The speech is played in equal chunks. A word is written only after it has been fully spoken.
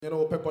You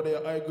know, Pepper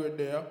there, high grade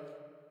there.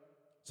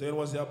 So you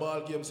know, see a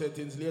ball game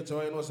settings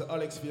later. You know, see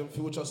Alex VM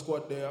Future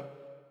Squad there.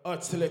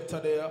 Art Selector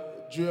there.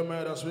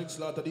 Jeremiah, that's Rick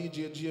Slaughter,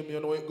 DJ Jamie, you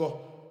know it go.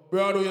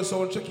 Brother, you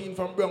sound check in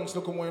from Bronx,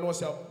 look more, you know,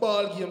 see a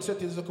ball game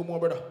settings, look more,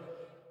 brother.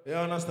 You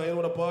understand, you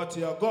know the party,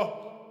 you go.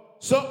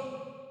 So,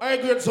 high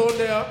grade sound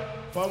there.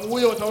 From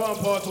way out of one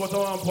part to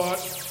one part.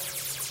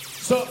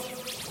 So,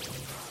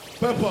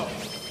 Pepper,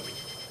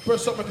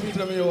 press up my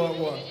people and you want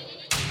one.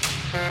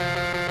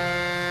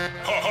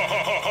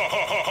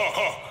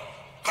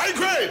 High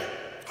grade!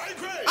 High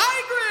grade!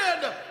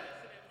 High grade!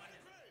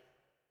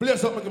 Play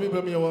something make people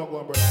and you want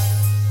one, brother.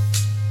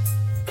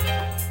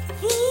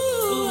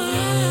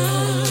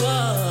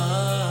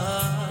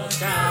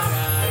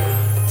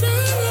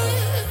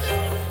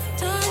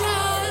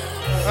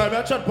 Alright,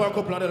 I chat for a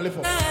couple and then lift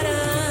up.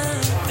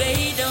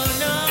 They don't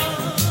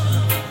know.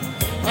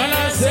 And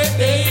I said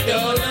they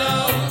don't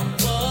know.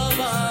 Oh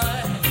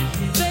boy,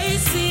 they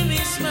see me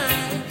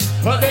smile,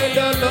 But they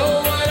don't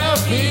know what I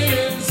feel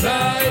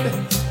inside.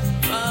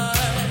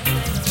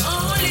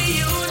 only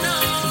you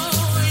know,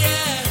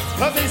 yeah.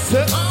 But they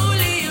said,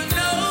 Only you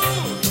know.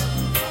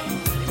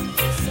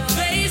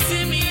 They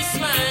see me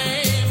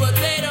smile, but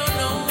they don't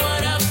know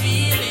what I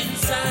feel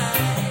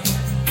inside.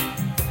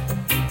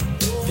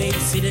 They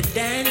see the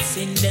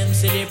dancing, them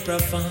see the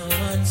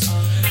performance.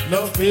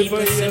 no people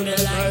People see in me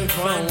the like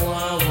life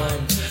one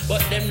one.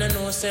 But them no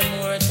know say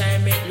more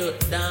time it look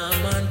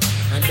dormant.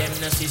 And them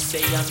no see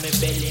say I'm me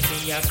belly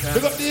me a cry.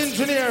 We got the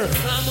engineer.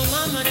 My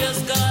mama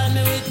just called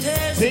me with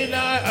tears. In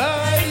our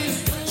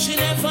eyes. She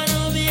never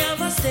know me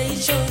have a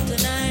stage show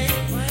tonight.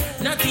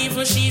 Not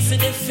even she see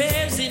the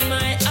fears in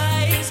my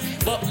eyes.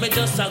 But me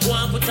just a go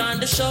and put on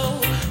the show.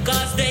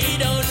 Cause they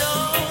don't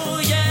know,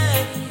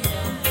 yeah.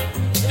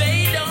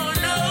 They don't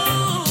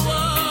know,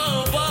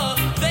 oh.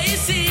 They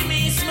see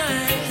me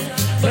smile,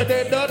 But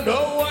they don't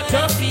know what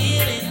I I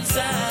feel. feel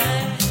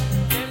inside.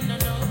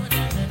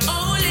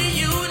 Only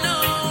you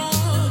know.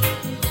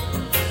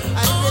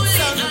 Only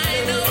I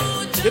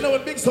know. You know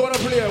what big sound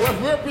of player, what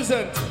we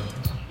represent.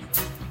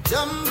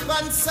 Jump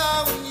and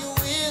sound, you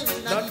will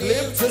Not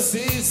live to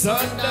see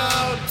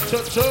sundown.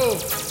 Cho.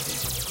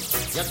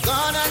 You're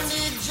gonna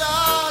need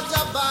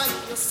Georgia by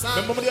your side.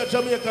 Remember the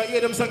Jamaica,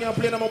 hear them singing and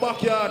playing in my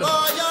backyard.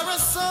 Boy, your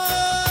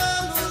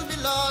soul will be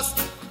lost,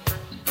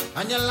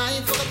 and your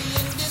life will be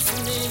in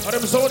dismay. And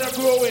them sound that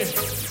grow away.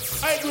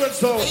 I great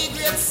sound. A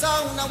great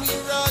sound, now we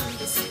run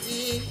the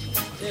city.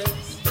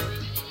 Yes.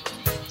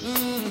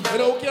 You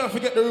know, we can't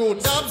forget the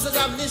roots. Dubs is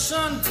a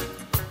mission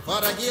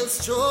for the girl's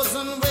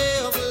chosen way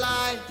of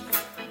life.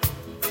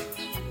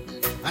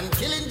 And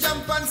killing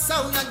jump and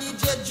sound and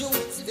DJ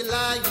Juke's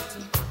delight.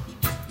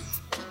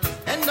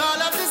 And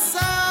all of the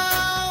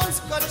sounds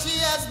Kochi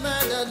has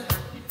murdered,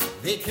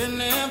 they can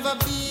never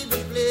be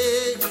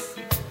replaced.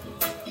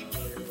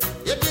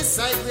 You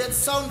decide great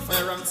sound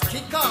firearms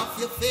kick off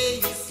your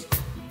face.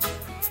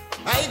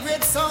 High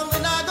grade sound we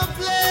not gonna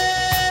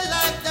play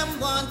like them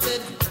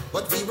wanted,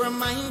 but we were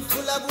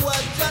mindful of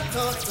what you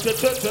taught.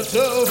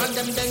 Cho. And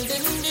them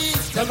bending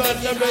knees, Come on,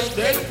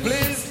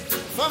 please.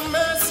 for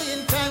mercy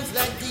in times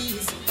like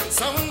these.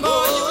 Some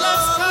boy you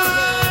left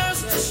scars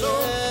to show.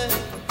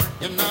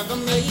 You're not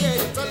gonna make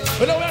it alone.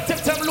 You know, we'll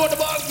take time to load the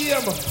ball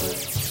game.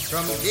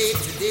 From day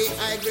to day,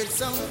 I grade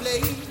some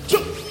play. Cho.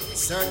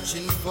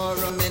 Searching for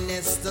a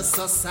menace to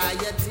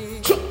society.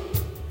 Cho.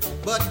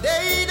 But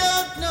they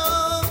don't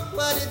know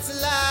what it's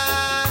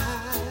like,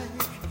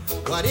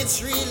 what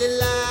it's really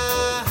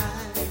like.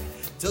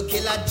 To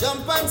kill a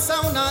jump and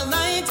sound all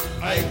night.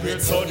 I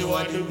grade sound, you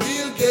want the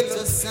real Get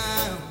a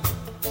sound.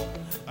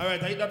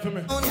 Alright, I hit that for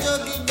me. Sound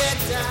juggy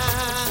better.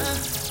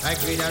 I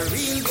grade a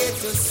real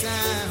ghetto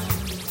sound.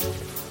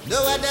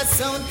 No other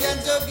sound can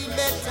juggy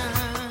better.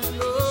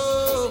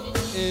 Oh,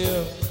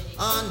 Yeah.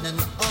 on and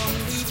on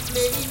we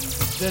play.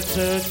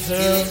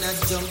 Killing a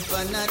jump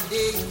and a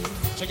day.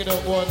 Check it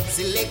out, one.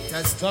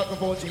 Selectors Talk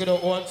about check it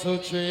out, 1, 2,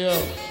 3,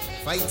 yeah.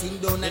 fighting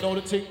down You and know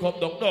the thing come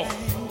down.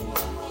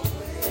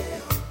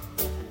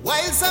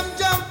 while some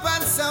jump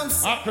and some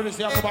After this,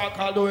 you have about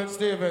Caldo and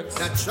Stevens.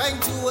 not trying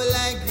to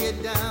lie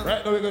grade down.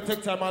 Right now, we're going to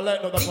take time and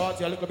lighten up the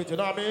party a little bit, you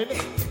know what I mean?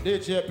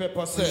 DJ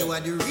Pepper said. You are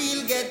the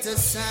real ghetto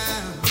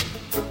sound.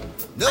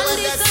 No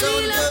other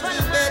sound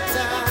juggle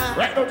better.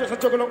 Right now, just a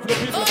juggle up for the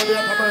people of the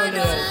upper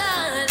earlier.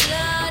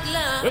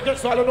 We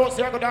just all know,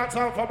 see, I go dance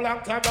on for a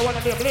long time, I want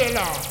to be a play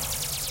now.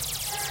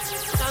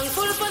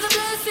 Thankful for the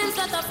blessings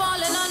that are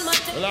falling on my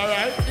Well,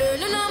 alright.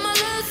 Learning all my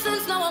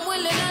lessons, now I'm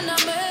willing and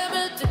I'm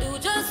able to do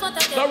just what I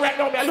can. So right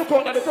now, I look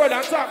out at the door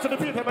and talk to the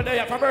people over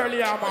there from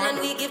earlier, And man.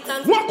 we give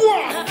thanks. What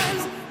one?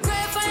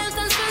 Pray for health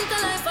and strength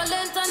and life, for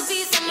length and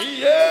peace. And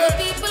Yeah. good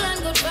people and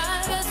good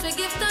vibes, we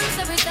give thanks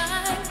every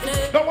time.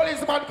 No one is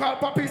the man called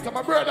Papita,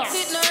 my brother.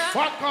 Sitting around.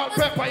 One called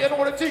Pepper, you know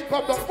what the thing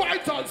come, the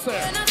vital say.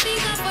 When I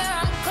think of where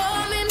I'm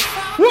coming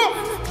from, Whoa.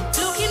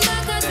 looking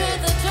back at where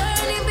the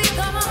journey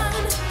begun, I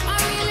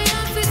really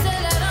have to say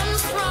that I'm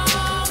strong.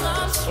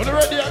 Are you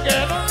ready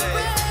again?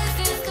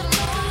 Praise the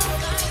Lord.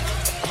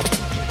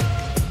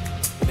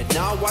 Me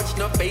now watch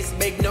no face,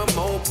 make no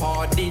more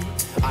pardon.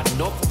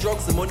 Enough drug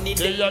drugs, money,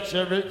 they are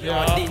cherry,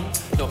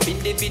 no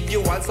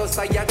individual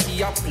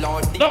society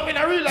applauding. No, in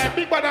a real life,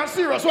 big bad and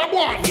serious, what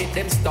one? Get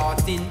them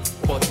starting,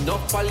 but no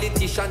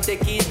politician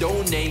take a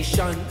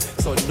donation.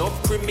 So no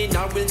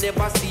criminal will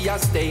never see a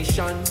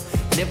station.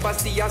 Never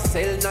see a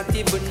cell, not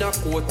even a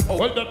court out.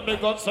 Well, then me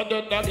got so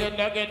then again.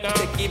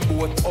 Take a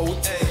boat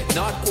out.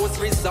 North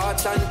Coast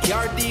Resort and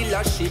car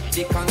dealership.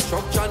 The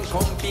construction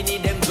company,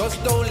 them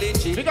just don't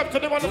legit. Big up to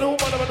the man and the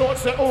woman and don't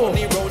say, oh.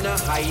 Only round a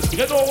height.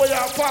 You know where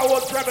you're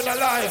forward traveling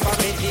alive.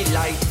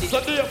 So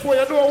therefore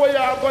you know where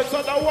you're going,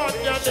 so the one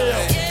you're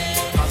there.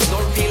 Cause no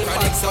real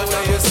panics on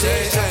what you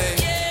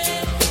say.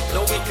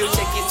 No we can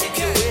check it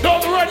situation.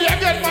 Don't be ready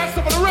again,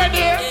 master, but ready.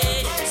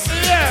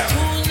 Yeah.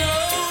 Who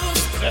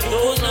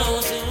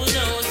knows?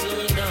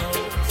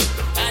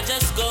 I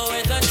just go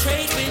with the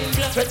trade wind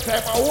blow. Take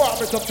time I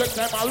warm it up, take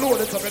time I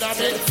load it up, you know what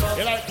I mean?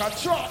 You like a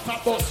short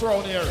top bus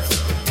round here.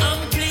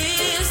 I'm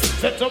pleased.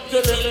 Set up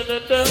the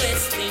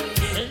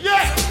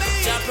yeah.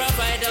 I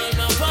provide all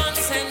my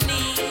wants and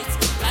needs.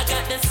 I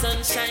got the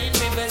sunshine,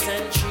 rivers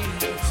and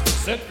trees.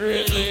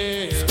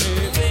 Secretly.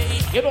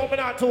 You know me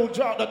not told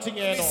John that thing,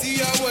 you know. See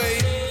your way.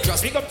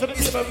 Pick up to the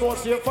people who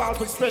say you fall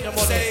to spend your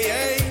money.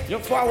 You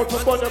fall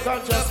to burn your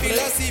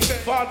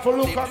consciousness. Fall for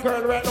look and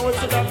girl right now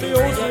into that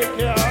music,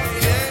 yeah.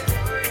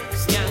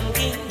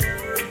 Skanking,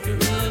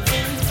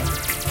 grooving.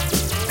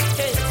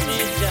 Hit me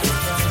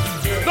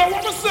down. Know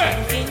what I say?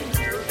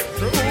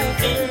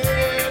 Grooving.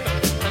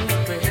 Under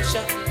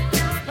pressure.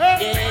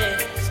 Yeah.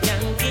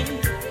 Skanking,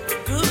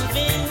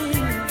 grooving.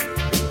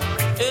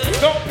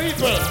 No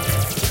people.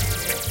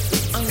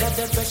 Under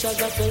the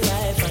pressures of the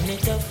life and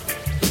it up.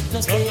 No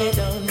stay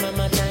down,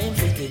 mama, time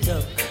pick it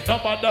up. No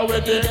matter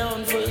where they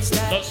down full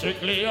style. not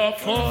strictly up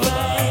for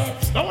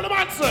vibes. Know what the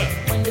man say?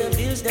 When the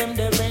bills them,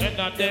 the rent, and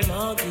not the them.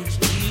 mortgage.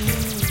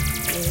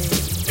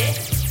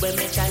 When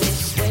me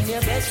chalice, when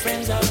your best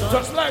friends are gone.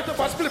 Just light up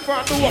a split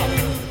on the wall.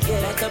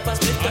 Yeah, like up a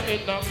split. I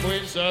ain't not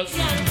princess.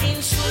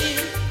 Yanking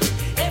sweet.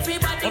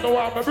 Everybody. You know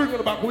what? I'm bringing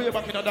it back way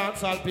back in the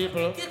dancehall,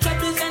 people. The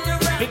troubles and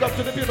the rap. Big up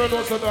to the people who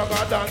know so they're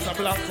going to dance a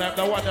black time.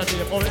 The one that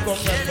they only come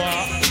that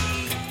far.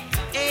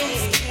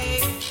 Hey.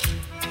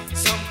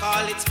 Some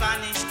call it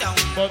Spanish Town,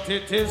 But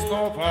it is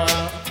over.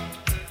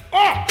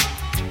 Oh!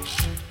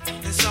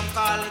 and some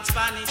call it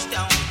Spanish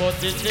Town.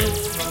 But it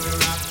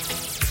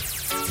is.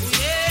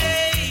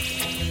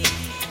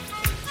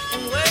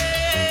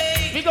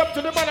 Big up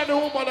to the man and the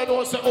woman that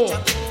don't say,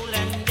 oh,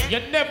 you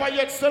never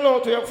yet sell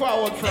out to your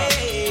forward from.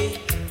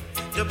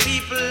 The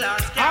people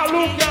are How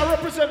long can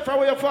represent from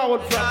where you're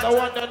forward from? The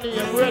one that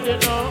name ready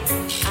now.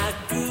 I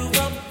grew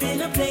up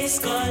in a place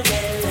called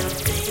LA.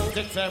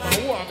 Next time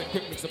I warm it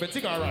quick mix up a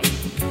thing alright.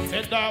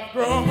 Send off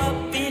Grew bro.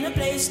 up in a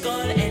place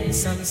called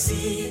Ensom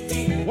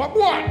City. What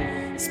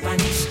one?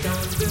 Spanish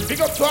Town. Big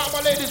up to all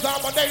my ladies,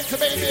 all my dancing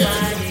babies.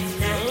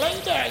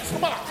 Ladies,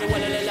 come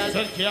on.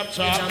 Send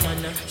capture.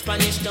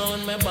 Spanish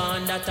Town, my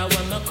born, that's where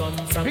I come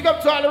from. Big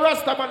up to all the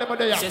Rasta man them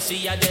there.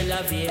 Cecilia de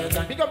la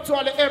Vega. Big up to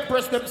all the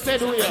Empress them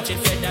said we.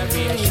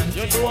 Federation.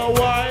 You know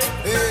why?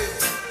 Hey,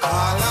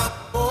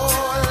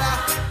 Angola,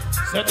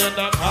 Said they're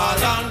not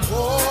calling.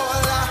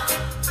 Angola,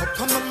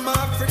 up on my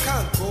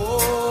African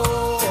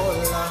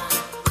cola,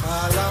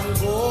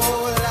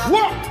 Angola,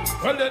 What?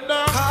 Well then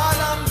now.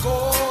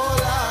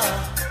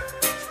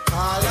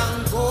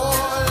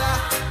 Angola,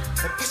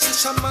 up to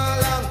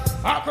Shamalang.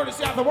 I could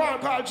see the one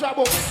called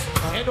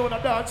Jabos. Ain't doing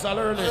a dance all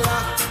early.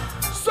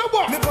 So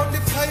what? Me burn the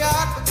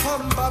fire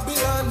from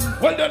Babylon.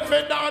 Well then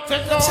me not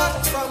take no.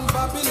 Chat from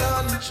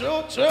Babylon.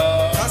 Choo choo.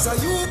 As a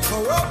youth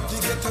corrupt, the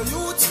ghetto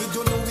youths, we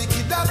do no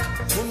wicked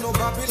act, who no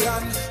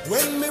Babylon.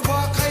 When me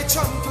walk, I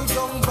trample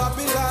down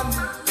Babylon.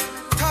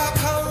 Talk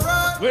and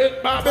rock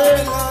With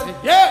Babylon.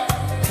 Yeah.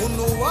 who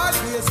know what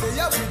ways they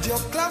have with your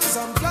clams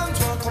and plans,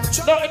 one come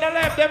chop. No, in the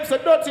life, them say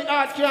dirty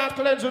heart can't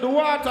cleanse with the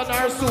water and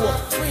our soul.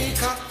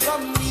 Africa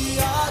from me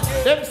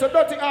again. Them say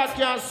dirty heart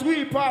can't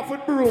sweep off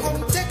with broom.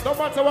 No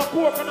matter what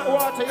coconut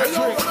water you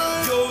drink.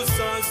 Yo,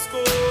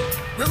 Sasko,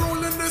 We're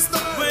rolling this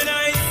down. when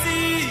I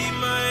see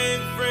my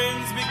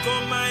friends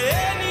become my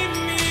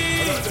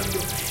enemy,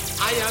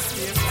 I have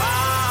to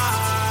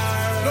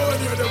far. No one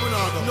here, they will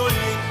not go. No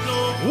link, no.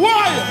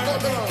 Why?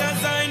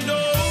 Cause I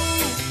know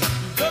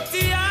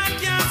dirty heart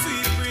can't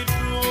sweep it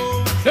through.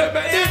 The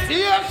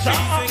meditation.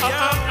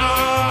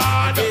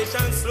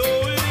 Meditation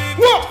slowly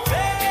What?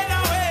 fade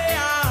away.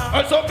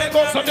 And so me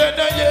go so then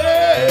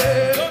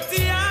yeah.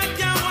 Dirty heart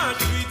can't wash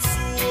with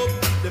soap.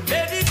 The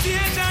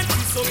meditation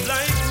is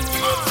sublime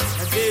truth.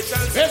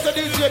 Meditation Here's the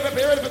DJ,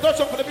 Pepe, ready for touch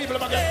up for the people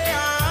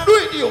again. Do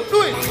it, you, do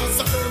it.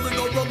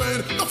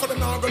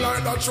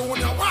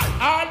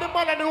 All the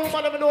man and the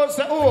woman them know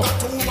say, oh,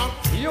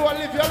 you will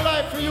live your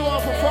life for you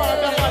and for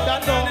father,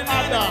 mother, no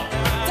other.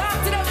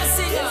 Talk to them and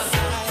sing us.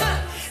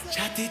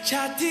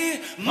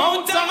 Chatty,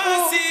 Mount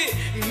Amasi,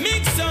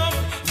 mix up.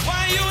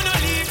 Why you no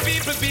leave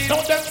people be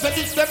Now them say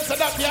this, them say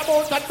that, the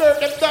amount of dirt,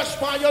 them dash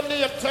by your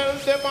name. Tell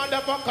them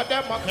motherfucker,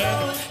 them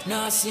again.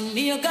 Now see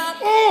nigga,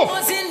 Oh.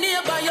 was in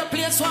nearby your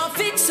place one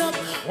fix up.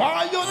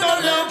 Why you Don't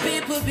don't know know?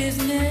 people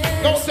business.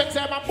 Don't take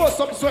time and bust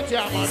some sweat here,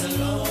 man.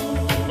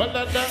 But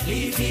then,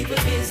 Leave people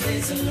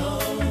business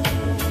alone.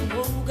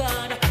 Oh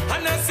God.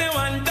 And I say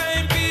one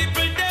time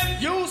people them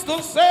used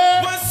to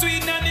say, was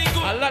sweet and they a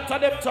good. lot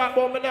of them talk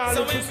about me now,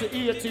 live to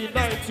 18,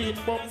 19,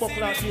 bump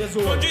years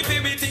old. Country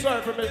feel we think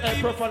Sorry for me,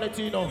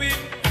 profanity, no. we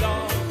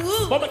down.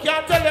 But I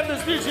can't tell them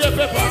this DJ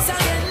Pepper. Yes,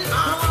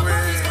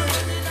 again.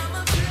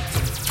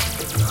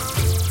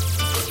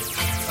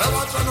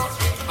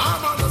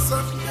 I'm on the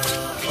sun.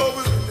 Oh,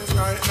 we're winning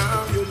right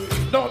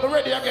now. No, they're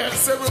ready again.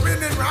 Say we're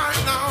winning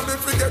right now. Don't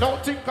forget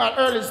Don't think on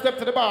early step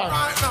to the bar.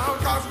 right now,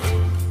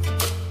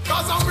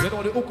 cause I'm You winning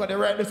know the hook of the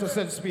right listen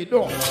sense speed,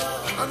 no.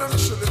 and I'm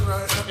chilling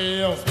right now.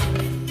 Yeah.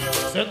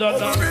 Send that Oh,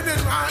 down. we're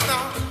winning right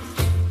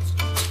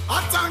now.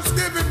 At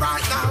Thanksgiving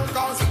right now,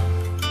 cause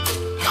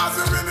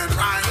we're winning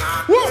right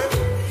now. Woo!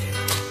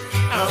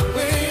 I'm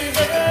winning.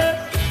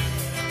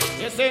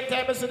 You say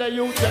time I see the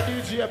youth, the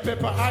DJ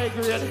Pepper high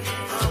grade.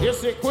 You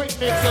say quick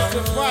mix,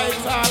 it's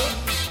vital.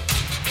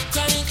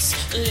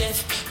 Chronics,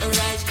 left and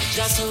right.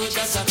 Just so,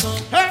 just a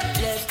come.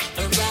 Hey! Left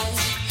and right.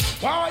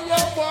 Why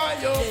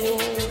yo?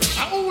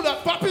 I who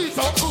that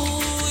papito?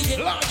 Ooh,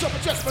 yeah. Large up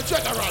chest for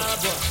general.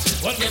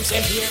 What them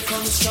say, here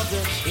comes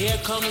trouble, here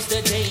comes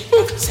the day.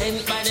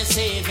 Sent by the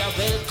Savior,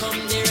 welcome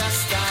the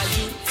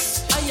Rasta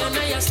youths. I and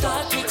I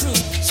start recruit.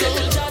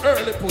 Soldier.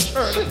 Early push.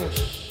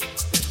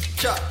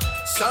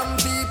 Some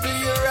people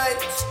you're right,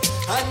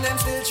 and them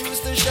still choose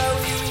to show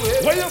you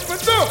it. What you for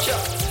do?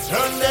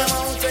 Run them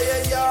out of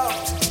your yard.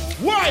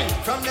 Why?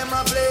 From them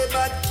I play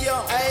bad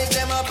young. I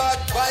them a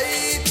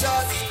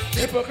backbiters.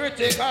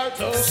 Hypocritical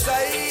too.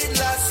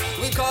 Sideless.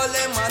 We call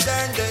them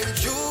modern day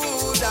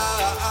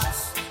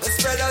Judas. The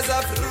spreaders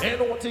of fruit. Ain't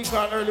no thing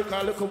called early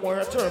call look more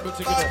a terrible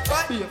thing, you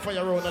know. Be a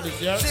fire round of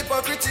this, yeah?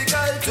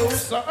 Hypocritical too.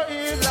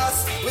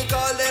 Sideless. We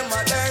call them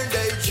modern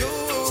day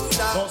Judas.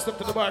 Don't step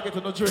to the bar, get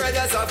to the drink.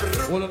 Spreaders of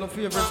fruit. Hold on the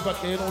favorites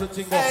back, you know the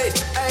thing go. Hey,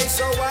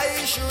 so why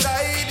should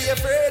I be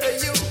afraid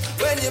of you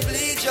when you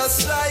bleed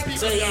just like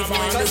So if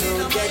when the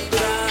road get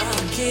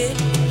rocky,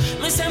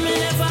 me say me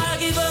never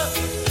give up.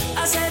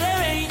 I said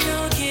there ain't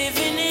no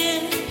giving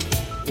in.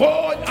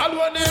 Boy, I'll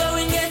run it.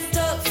 Going get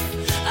tough.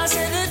 I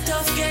said the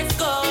tough get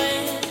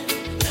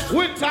going.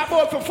 Winter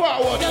boat for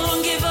forward.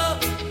 Don't give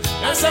up.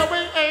 I And so said we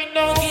ain't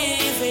no.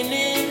 giving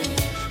in.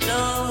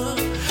 No.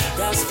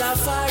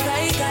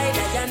 Rastafari guide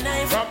your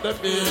knife From the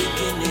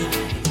beginning.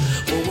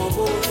 Whoa,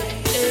 whoa,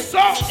 whoa. So,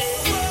 A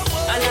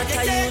lot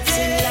of youths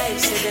in life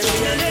say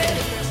them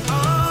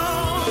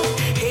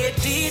hey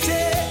DJ,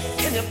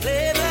 can you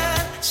play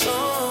that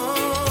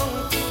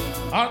song?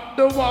 on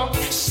the walk,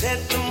 Set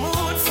the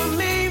mood for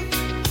me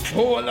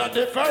whole a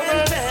different.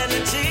 and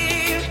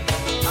energy.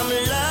 I'm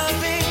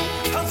loving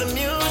how the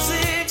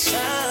music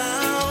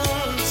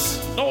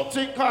sounds. No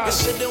thing called.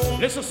 Listen to them.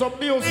 Listen to some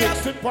music,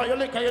 sit by your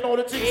liquor, you know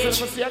the things. If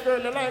you see a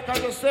girl you like, I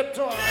just step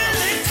to her.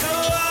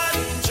 Little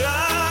one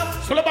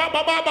drop. So, bye.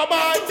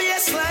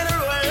 Bassline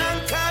roll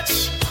and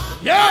catch.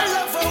 I Yeah.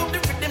 love how the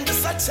rhythm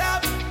just a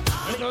tap.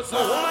 You know, so,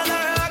 Woman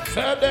a rock.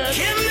 say that.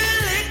 Give me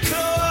little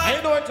one.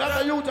 I know it's time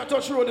the youth to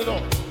touch road, you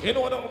know. You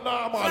know what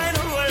normal. Line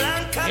roll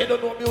and catch. You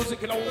don't know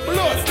music, you know,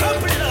 blood.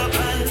 Couple up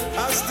and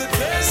As the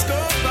days go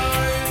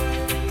by,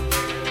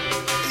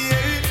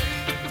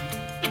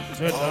 yeah.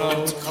 Sit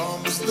down. Out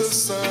comes the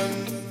sun,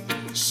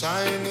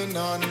 shining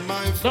on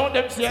my face. Now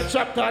them say a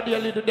chapter, they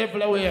lead the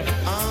devil away.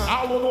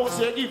 All who know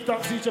say give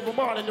thanks each every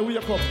morning they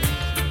wake up.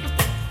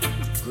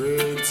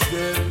 Great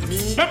get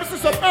me, Let me see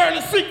some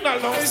early signal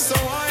now. so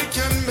I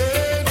can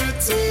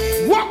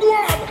meditate. Walk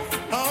one.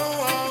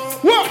 Oh,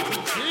 Walk.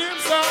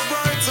 Inside.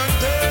 brighter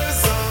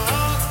days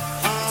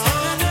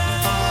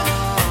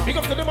Pick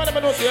up to the man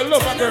that knows you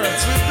love a girl.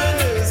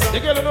 days The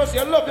girl who knows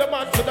you love your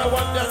man to that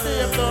one their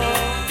name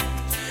now.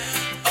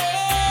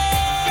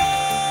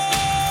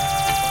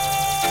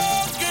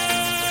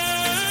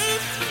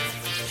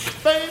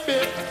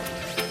 Baby.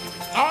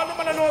 All the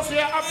man that knows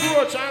your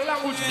approach and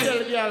language tell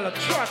the girl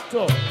trust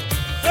up.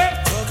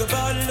 Hey. Talk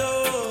about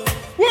love,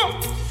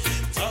 Whoa.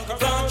 talk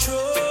about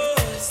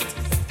trust,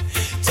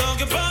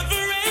 talk about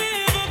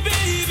forever,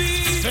 baby.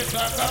 Let's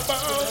talk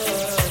about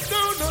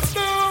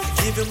no.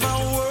 Give him my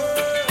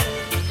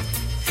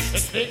word,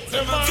 Stick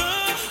to my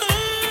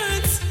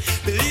guns.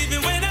 Believe me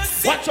when I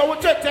say watch how we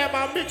take time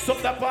and mix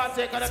up the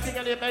party, cause the thing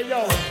in the yo.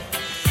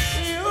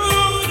 you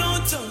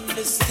don't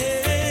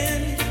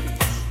understand,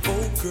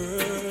 oh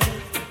girl.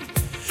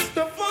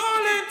 The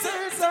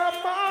volunteers are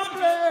my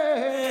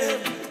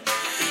blame.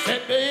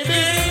 And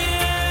baby,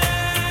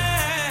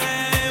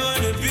 I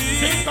wanna be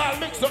think I'll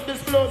mix up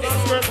this blues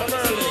and swear from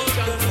early.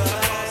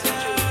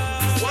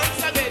 Once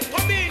again,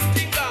 come in,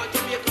 think on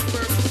Jamaica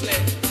first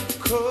play.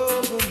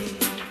 cover me.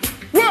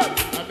 What?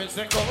 I've been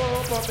saying come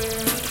over me.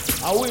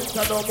 I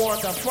winter no more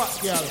than fat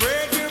girl.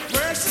 Break your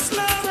precious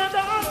love. Send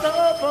on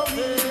over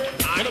me.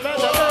 And the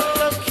better.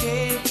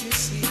 Can't you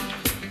see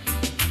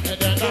And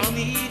then you're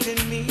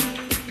needing me?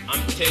 I'm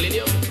Telling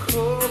you.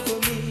 Cover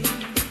me.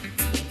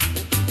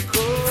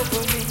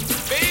 Cover me.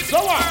 Baby So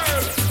what?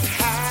 girl.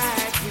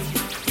 Hide me.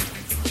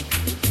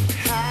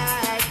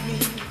 Hide me.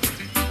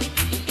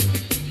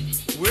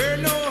 Where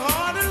no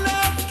heart of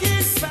love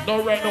can find.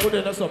 No, right now, we're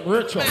doing some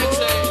ritual.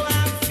 Oh, I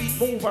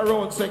feel Move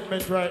around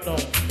segment right now.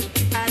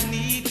 I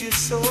need you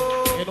so.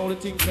 You know the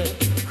thing that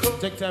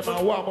take time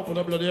and warm up on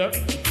the blood here.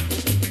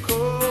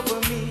 Cover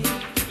me.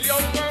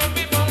 Young girl,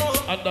 be mama.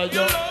 Under You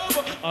your,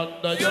 love.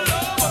 under You your.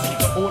 love.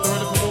 Oh, they're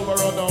ready to move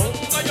around now.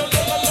 Under your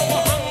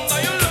love.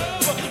 Under your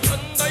love.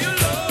 Under your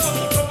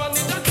love. Come on,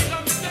 it's a thing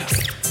I'm there.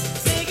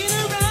 Taking a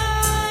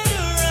ride.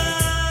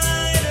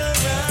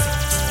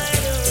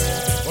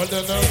 Well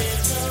done now.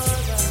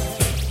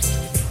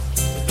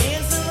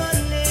 Here's the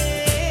money.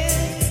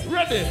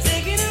 Ready.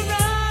 Taking a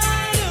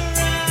ride.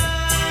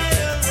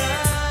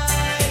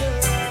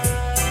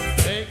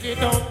 Take it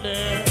down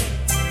there.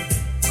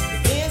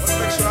 Here's the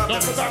money.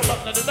 Don't forget back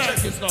to the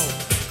 90s now.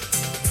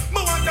 Me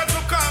want to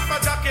look off for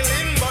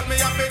Jacqueline, but me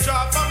have to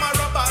draw for my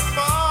robbers,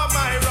 for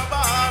my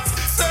robbers.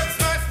 Sex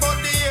nice, but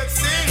the hate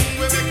sing.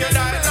 We make you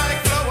die like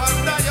flowers,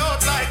 die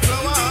out like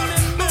flowers.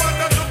 Me want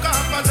to look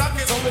off for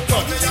Jacqueline,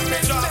 but me have to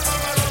draw for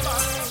my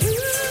robbers.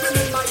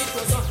 Remember it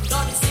was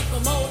under the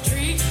sycamore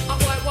tree. A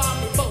boy want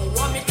me bow,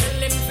 want me tell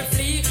him to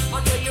flee. I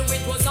tell you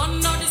it was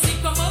under the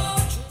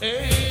sycamore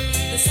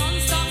tree. The sun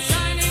stopped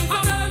shining for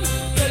them.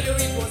 Tell you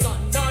it was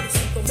under the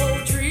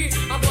sycamore tree.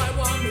 A boy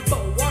want me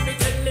bow, want me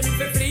tell him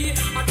to flee.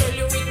 I tell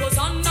you it was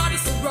under the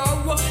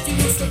sycamore. You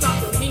used to grab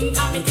the hint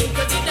and me think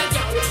you did a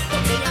girl.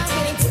 But me I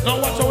tell him Now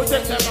watch how we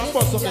take time and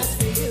bust up it.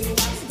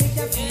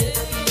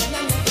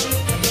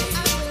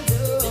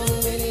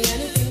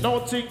 Now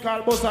think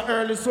I'll bust a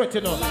early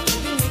sweating up.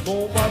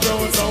 Move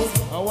around now.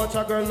 I watch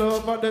a girl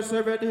love but this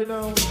already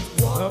now.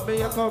 Love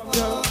me a cup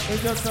down,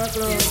 it's just a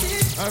glow.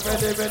 I'm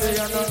ready,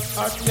 and I'm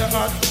hot, you're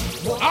hot.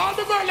 All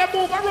the girls that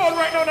move around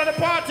right now at the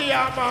party,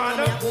 yeah, man.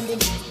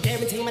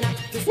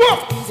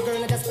 Whoa!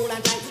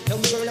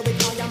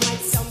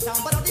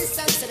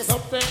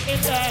 Something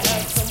in there.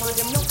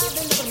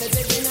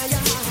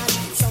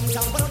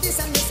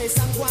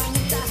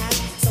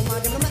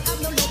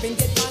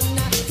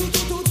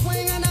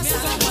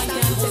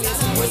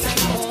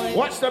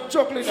 Watch them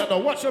juggling now,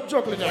 watch them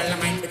juggling now. Well, I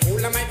might be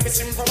cool, I might be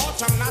simple,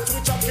 but I'm not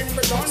switch up in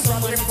the dawn.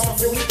 Dropping for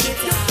you, we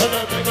keep ya.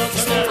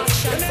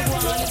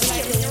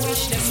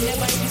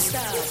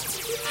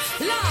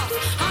 Love,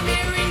 I'm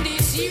hearing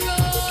this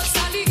heroes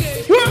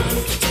allegation.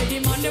 Say the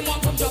man them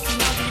want come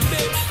dropping out the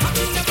bed. I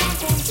think them want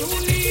come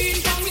tune in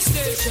from the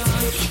station. I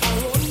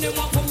run them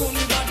want come run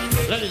the body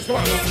red. Ladies, come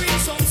on. I'm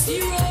hearing some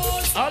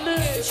heroes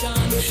allegation.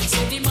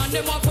 Say the man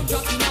them want come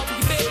dropping out the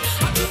bed.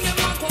 I think them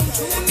want come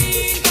tune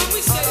in from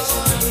the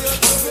station.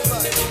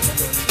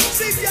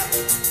 See ya.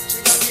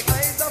 She got the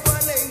eyes of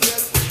an angel,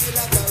 pretty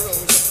like a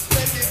rose.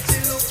 When did she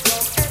look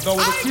from Now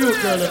with the cute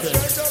girl again.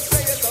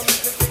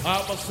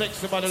 I'm a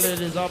sexy body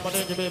ladies, I'm a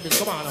ninja babies.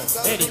 Come on now,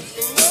 ladies.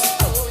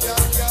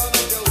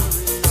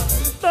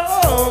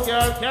 No,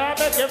 girl, can't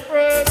make it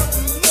free.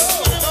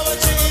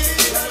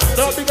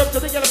 Don't big up to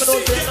the girl, but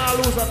don't say now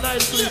lose a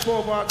nice sleep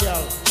over,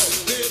 girl.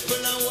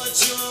 People are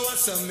watch you,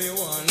 what's a me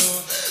want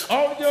know.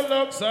 Oh, you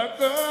look so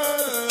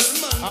good.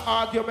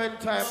 Argument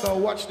time now,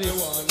 watch this.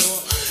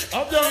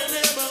 Up there.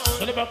 People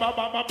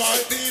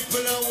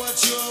are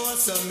watch you,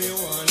 what's a me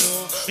want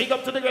know. Big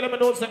up to the girl, but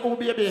don't say, oh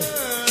baby.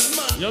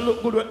 You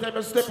look good when time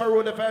you step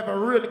around if I have a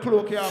really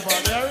cloak here, man.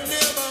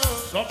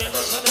 Don't be good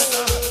to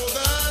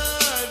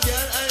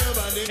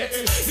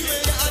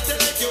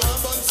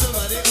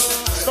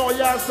no,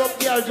 yeah, some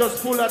girl just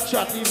full of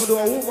chat, even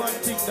though a woman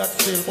think that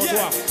still, but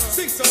what?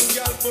 See some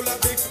girl full of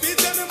big speech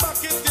and the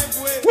bucket give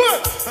way. What?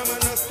 I'm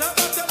gonna stop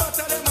at the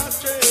bottom of my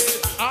straight.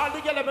 All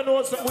the girl ever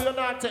know something, we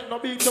not take no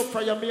beat up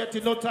for your mate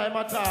in no time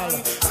at all.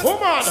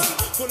 Woman!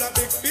 Full of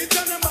big speech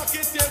and the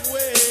bucket give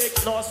way.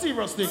 No,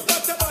 serious thing.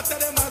 At the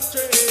bottom of my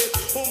straight.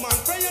 Woman,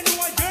 pray you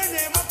know what your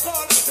name I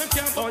call. Them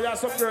can't Oh yeah,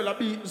 some girl a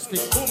beating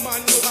stick.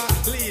 woman, you a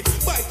lead.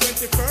 By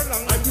 20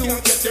 furlong, and you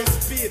can't get your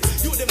speed.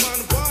 You the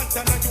man want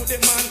and you the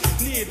man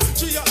need.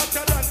 She are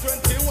hotter than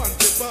 21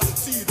 to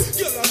seed.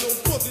 Girl a no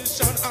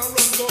position and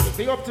run go.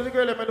 Big up to the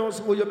girl ever knows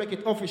who you make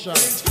it official.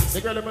 The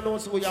girl ever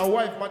knows who your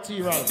wife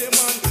material. The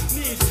man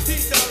need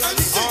heat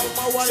and All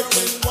my wife. So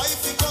when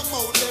wifey come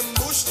out, them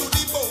bush to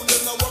the bone.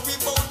 Them no worry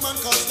about man,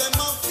 cause them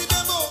off with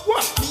them out.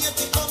 What? Me a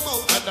come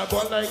out. And I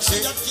go like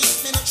She this. a kiss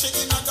me, not she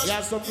in a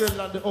Yeah, some girl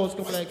on the house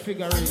come like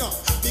figurine. No,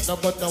 No,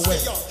 but no way.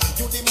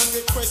 You the man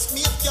request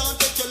me, can't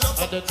take your love.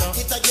 I don't know.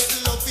 It a get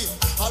loving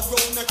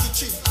around the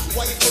kitchen.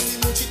 Why you me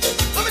much it?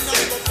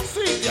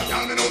 See ya.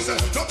 Y'all me know say,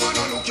 no man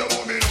no look you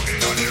want me looking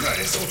on the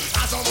race. So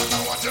as a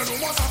matter what you do,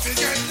 must have to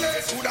get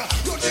less. Coulda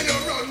you till you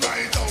run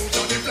right out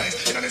of the place.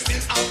 You know the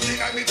still acting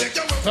like me take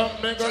your work. Some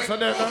niggas are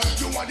there.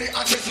 You are the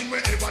address in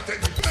wherever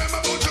take. Remember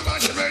about your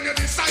man, when you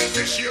decide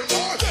to share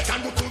more.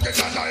 Can go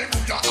together like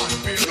Buddha and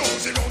Bill.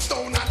 Nose around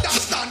stone and that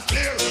stand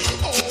clear.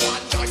 Oh,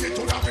 and giant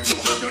to have him to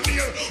have you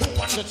near. Oh,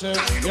 what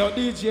Yo,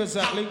 DJ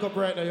Zach, link up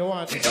right now, you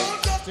want it?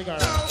 Stick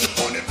around.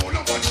 on the full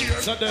of a cheer.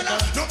 So then,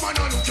 no man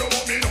no look you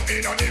want me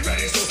looking on the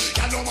race. So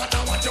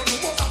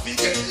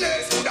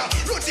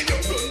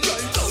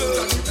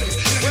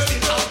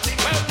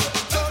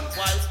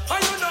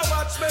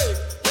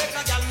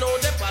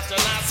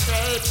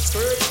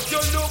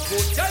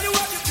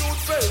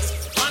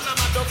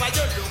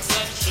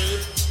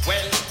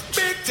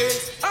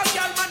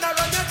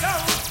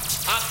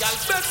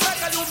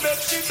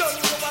make it done,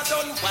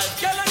 overdone. While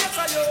girl I get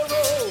a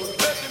euro,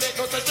 make me make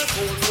no such a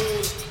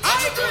fool.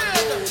 I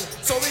agree.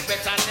 So we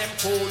better them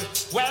cool.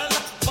 Well,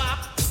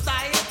 pop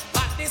style,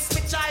 but this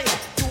me child.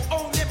 You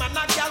only man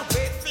a girl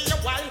wait for your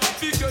while.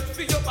 Be good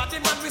for your body,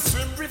 man. We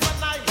swim river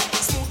Nile,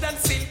 smooth and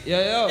silky.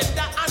 Yeah, yo.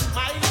 Tender and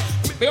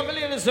mild. Big up the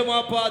ladies in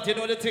my party, you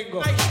know the thing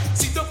go.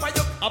 Sit up on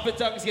your. Happy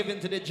Thanksgiving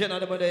to the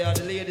gentlemen there and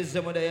the ladies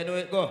in there, you know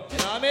it go. You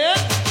know what I mean?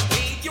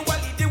 Lead you a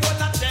lead the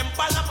one of them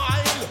by a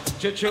mile.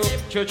 Choo-choo.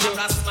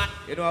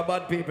 You know a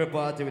bad people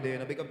party with you, you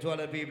know. Big up to all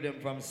the people them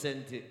from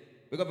Senti.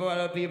 Big up to all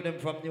the people them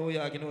from New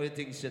York, you know the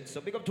thing shit.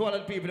 So big up to all the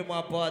people in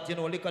my party, you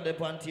know, look at the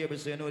pan table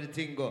so you know the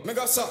thing go.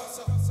 Mega so.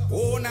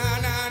 Oh na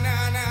na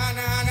na na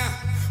na na.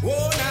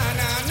 Oh na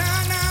na na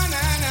na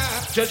na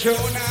na. Choo-choo.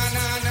 Oh na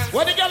na na.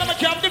 When the girl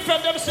can't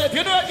defend themselves,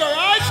 you know it go,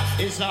 right?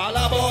 It's all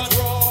about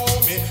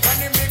Romy and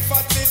the big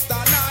fat sister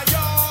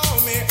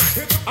Naomi.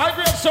 I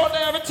agree so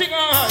there, everything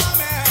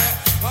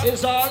alright.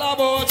 It's all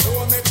about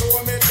Show me.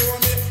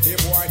 The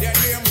boy that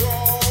name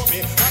Romy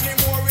and the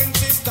mooring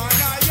sister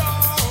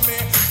Naomi.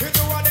 You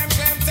do what them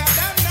claims that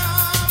them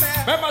know me.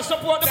 remember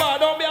support the bar,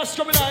 don't be a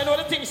scrumming, I know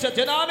the thing set,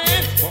 you know what I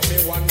mean? But me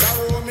wonder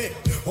Romy.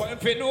 What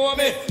if you know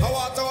me? I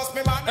want to ask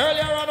me man.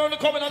 Earlier on when they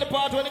coming on the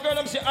part, when the girl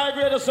them say I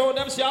grade the sound,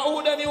 them say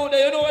who them you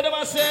there, you know what them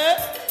I say?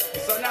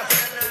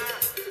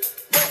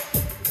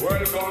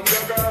 Welcome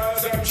the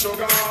girls, them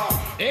sugar.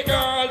 The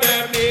girl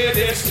them need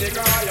this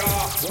Nigga,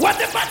 yeah. What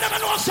the fuck them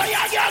know say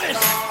I get it?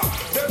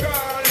 The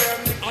girl, them.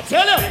 I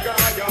tell you. Nigga,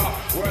 yeah.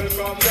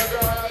 Welcome the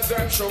girls,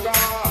 them sugar.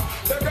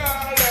 The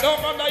girl, them. Don't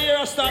from the year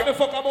I start, me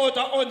fuck about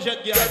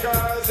 100 girls. The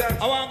girls, them.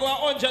 I want to go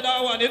 100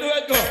 and one, you know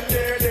it go.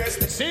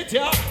 See it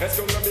here? Let's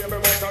go to the baby,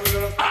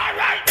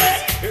 alright then.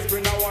 It's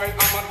been a while,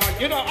 I'm at my.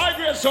 You know, I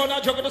grade sound, I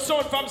juggle the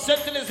sound from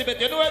St. Elizabeth,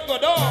 you know it go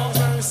down.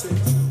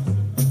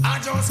 I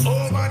just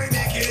over the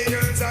naked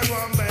girls and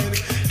one bed.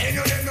 And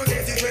you them no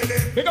get it when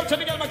them Big up to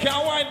the girl, I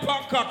can't wine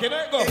punk cock, you know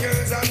it go.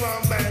 girls and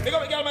one bed. Big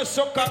up the girl, I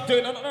suck cock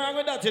too, nothing wrong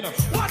with that, you know.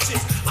 Watch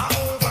it. I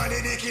over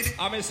the naked.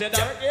 I mean, say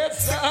that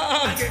it's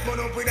I get one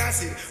up with a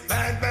seat.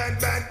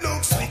 Bad,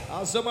 look sweet.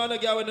 and some other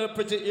girl with a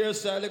pretty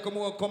hairstyle, like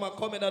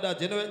come in at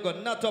that, you know it go,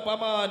 not up a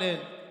morning.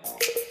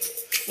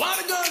 What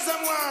the girls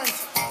them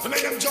want? To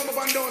make them jump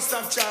up and don't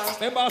stop, child.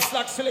 Remember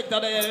slack selector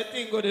there,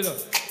 anything good, you know.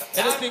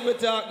 Anything with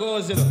that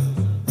goes, you know.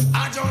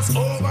 I just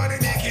over the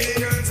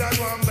naked girls and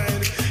one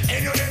bed.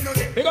 And you them no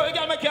get Big up the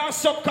girl, I can't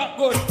suck cock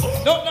good.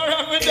 Nothing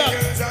wrong with that.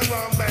 girls and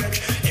one bed.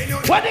 And you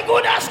What the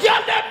good ass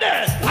girl them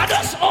there? I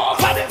just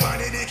over the over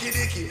the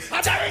dicky.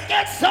 I don't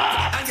get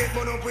sad. And get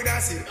one up with a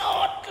seat.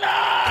 Lord,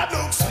 lad.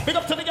 Look sweet. Big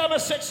up to the girl, I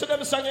sex to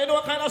them song. You know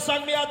what kind of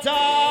song me a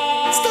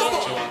talk? Stop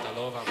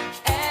up.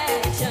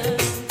 Action.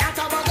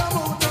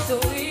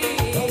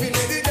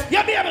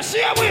 You be able to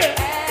see a way.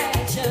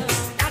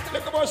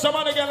 Look about some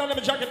other girl on them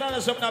jacket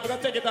and something now.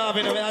 Because take it off,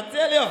 you know. I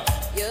tell you.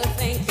 You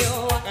think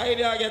you're I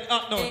idea get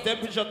hot now.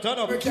 Temperature turn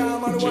up.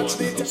 Come on, watch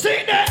the.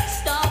 See that?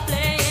 stop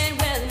playing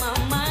with my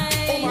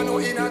Oh, man, mind. no,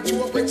 in a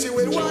joke when she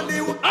will one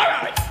day.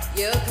 Alright.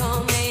 You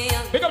call me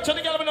up. Big up to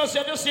the girl, I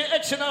say, just see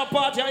action on a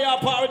party, and you're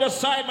part with the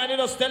side, man. You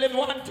just tell him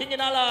one thing in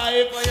a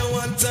life. For your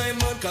one time,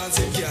 man, cause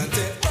you can't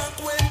take back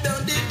when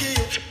down the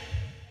gate.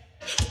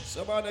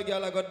 Some other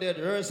girl I got dead.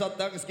 Hers at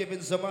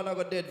Thanksgiving, some man I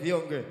got dead for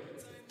younger.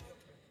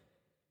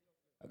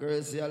 A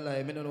girl say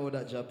alive, I don't know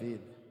that job in.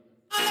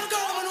 I'm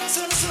going on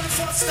some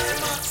first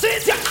time, man. See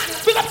it, yeah.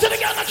 Big up to the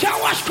girl that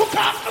can't wash, cook,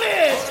 and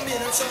clean. All me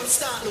and some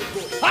start look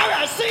good.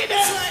 Alright, see It's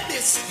that. like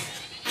this.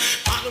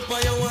 All up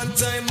on your one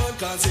time, man,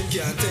 cause you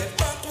can't take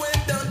back when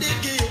down the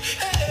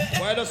gate.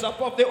 Why does I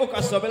pop the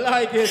hookah so I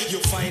like it? You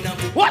find a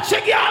book. Watch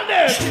it, girl,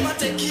 there. You might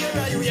take care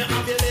of you, you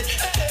have your leg.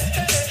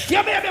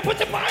 Yeah, baby, put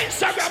it on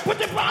Instagram,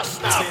 put it on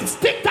Snap,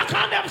 TikTok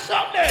on them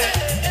something.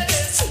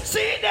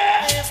 See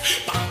there?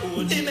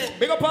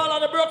 Big up all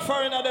of the broke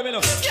foreigner them, you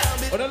know.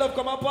 When they love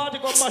come a party,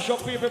 come mash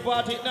up people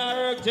party, it not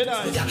work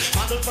tonight.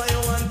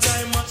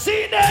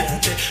 See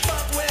there?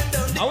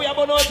 And we have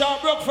a note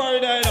on broke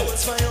foreigner, you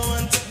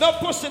know. No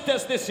pussy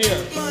test this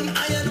year.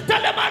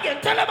 Tell them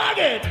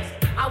again.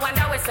 I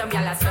wonder where some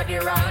y'all are study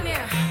around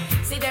here.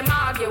 See them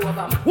argue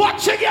over me.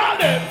 Watch it, girl,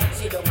 them.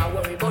 She don't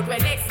worry about when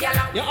next y'all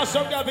are. Yeah,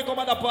 some girl come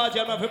at the party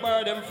and have to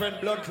borrow them friend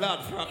blood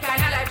clot from.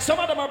 Kinda like Some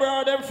of them are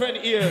borrow them friend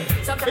ear.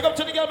 Big up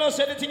to the girl now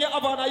say anything you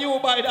have on you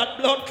buy that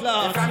blood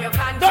clot. from your The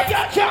conscience.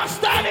 girl can't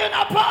stand in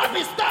a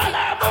party style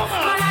like Man,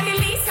 woman. I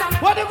release some.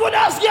 What the good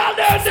ass girl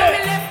there Me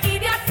there? left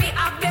idiot fi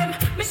have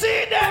them. Me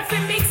See them.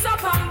 fi mix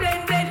up and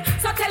blend.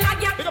 So tell a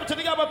girl Big up to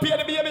the girl but pay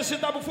the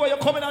babysitter before you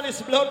come in on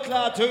this blood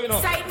clot too, you know.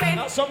 Excitement.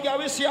 Now some girl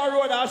we see a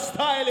road and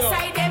style, you know.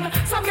 side them.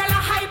 Some girl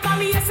a hype on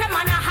me, say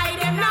man a hide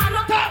them. Nah,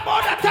 no Talk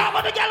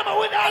about the girl but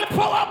with all the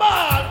power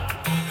ball.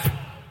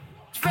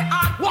 fi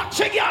up. Watch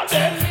it, girl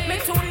there. Me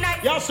tonight.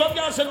 Yeah, some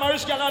girls send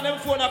marriage girl on them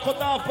phone and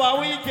cut off for a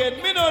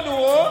weekend. Me don't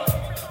know.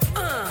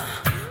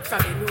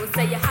 From you know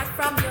say you hot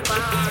from your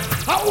man.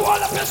 How all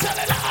of you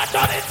selling that I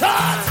done it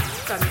all.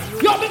 From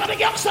you Yo, big up the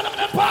girl send them in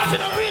the party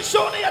and reach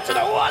soon here to the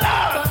wall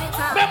out. Done it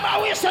all.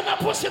 Remember we send a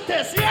pussy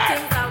test, yeah?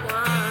 things I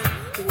want.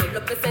 Hold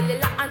up the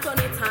cellular and turn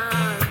it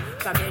on.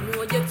 From you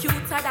know you're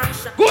cuter than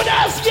shot. Good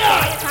as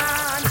girl.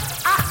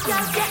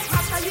 Girl get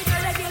hotter, you the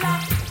regular.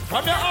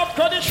 From your up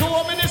to the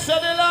show, me the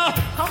cellular.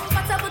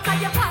 Comfortable cause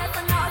you're part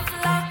of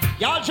hustler.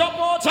 Y'all jump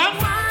out and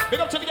big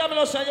up to the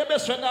girl say your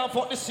best friend and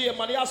fuck the same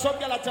man. You have some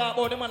girl that talk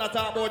about them man that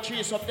talk about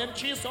cheese up. Them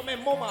cheese up, me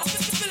mama.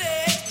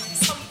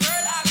 Some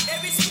girl have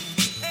every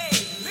hey,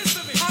 listen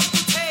to me.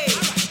 Hey.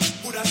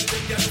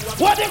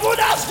 What the good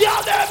ass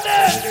girl them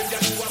there?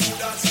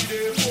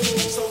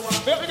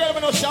 Baby girl, me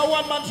no say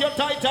one man to your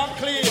tight and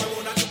clean.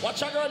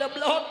 Watch a girl the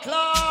blood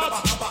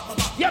clot.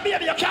 Yeah,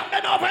 baby, you can't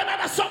bend over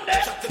another Sunday.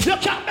 You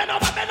can't bend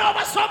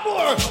over some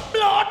more.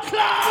 Blood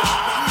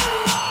clot.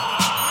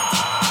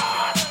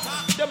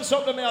 Them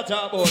something me a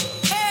talk about.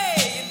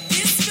 Hey, in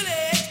this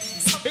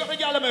place. Big up the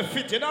girl me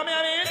fit, you know what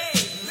I mean? Hey,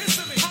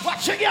 listen to me.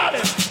 Watch a girl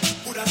them.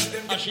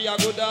 And she a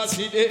good as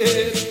it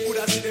is.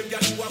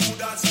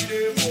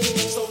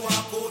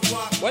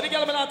 When the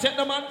girl me not take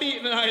the man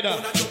beating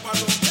either.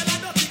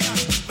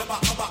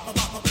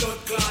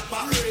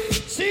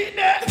 See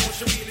there?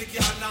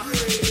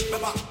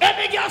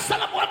 Every girl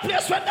stand up one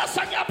place when that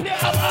song you play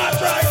have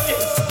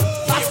arthritis.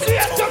 I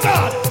swear to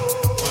God.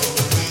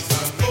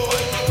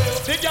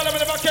 The girl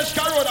never catch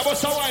corona, but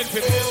so wine for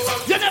me.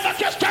 You never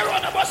catch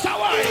corona, but so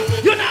wine.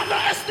 You never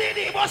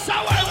STD, but so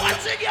wine.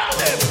 What's the girl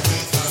them?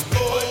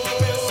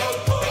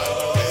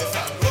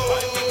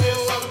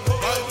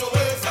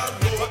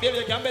 Baby,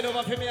 you can bend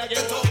over for me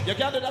again. You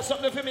can do that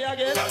something for me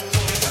again.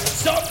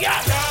 So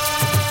girl.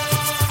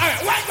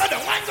 Alright, one go down.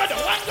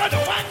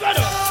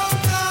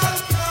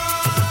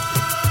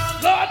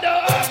 Lord,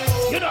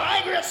 you know, I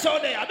agree so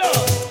there, I know.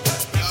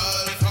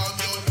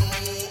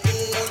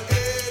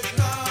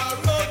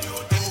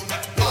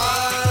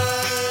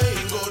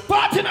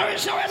 Party now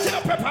is showing to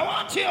the prep, I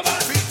want you, man.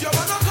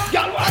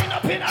 Y'all wind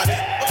up in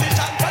there.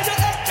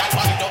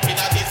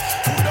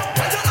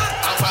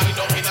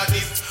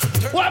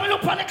 Why we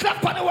look on the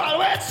clock on the wall,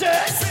 where it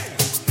says?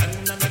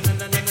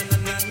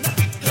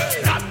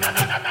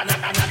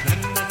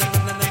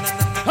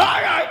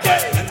 Alright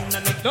then.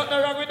 Nothing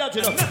wrong with that,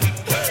 you know.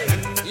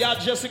 Yeah,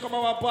 just come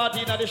on party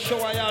in the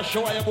shower, yeah,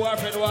 show your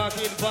boyfriend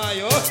walking by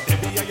you.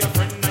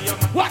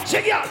 Watch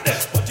it out there.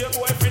 But your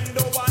boyfriend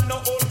don't want no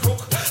old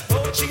crook.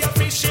 Don't she a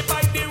fish she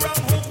bite the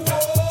wrong hook.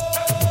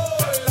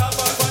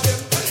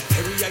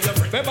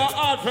 Remember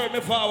hard for me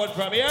forward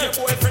from here.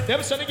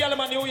 Them say the girl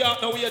in New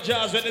York now we a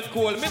jazz when it's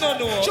cold. Me don't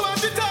know. Show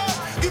the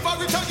time. Give her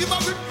it.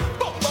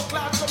 Bumper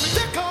clad so me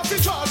take off the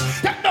jaws.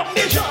 Take down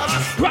the jaws.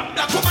 Ram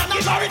the come and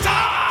give her it.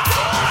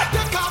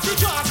 Take off the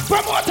jaws.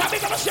 Promoter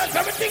make up a shelf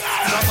everything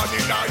alright. Somebody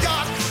in our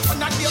yard. And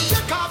that girl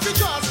take off the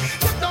jaws.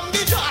 Take down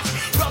the jaws.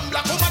 Ram the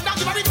come and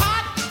give her it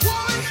hard.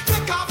 Boy,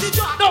 take off the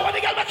jaws. No, when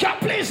the girl can't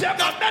please them,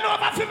 not bend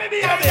over for me,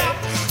 baby.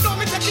 No,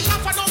 me take it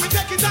off and no, me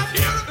take it off.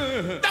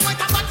 That might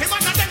have got him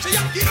and then she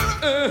up here.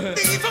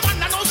 The evil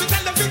man, I know she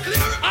tell them to clear.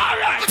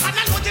 Alright. But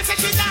I know she say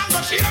she down,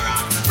 but she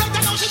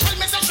right now she tell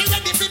me that she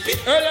ready for pit.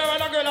 Earlier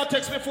when a girl had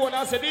text me phone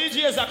and said,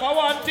 DJ is like a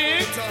one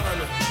thing.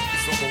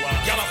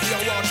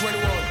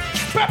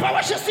 Pepper,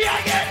 what she see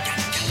again?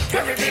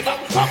 Bring me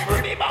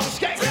bum,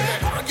 skate.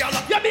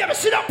 You baby,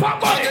 sit up on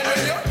money.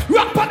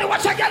 Rock on the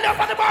watch a girl up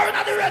on the bar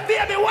and the red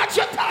baby, watch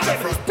your time.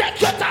 Take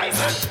your time.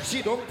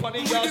 Sit down on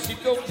it, girl,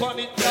 sit down on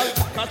it, girl.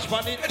 Catch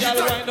on it, girl,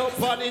 wind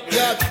up on it,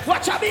 girl.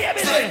 Watch a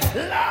baby then.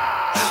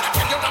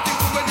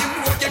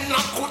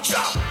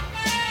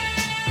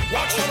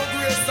 Watch your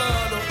grace,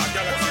 son.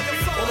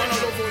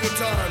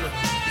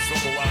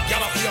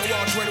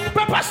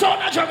 Pepper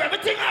sound and jug,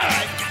 everything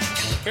alright.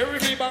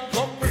 Bring me bang,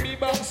 come, bring me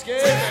bang,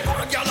 skate.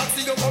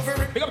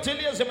 Big up till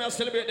lazy man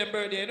celebrate them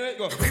birthday, you know it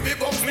go.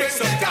 Big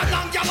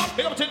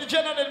up till the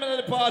general in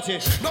the party.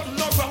 Nothing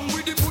wrong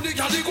with the bully,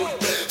 got the good.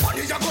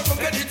 Money you got from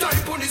any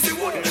time, police the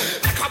wood.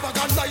 Like a bag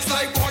of nice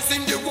like boys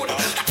in the wood.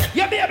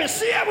 Yeah, baby,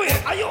 see me.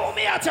 Are you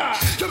me at her?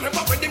 You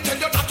remember when them tell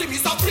you that him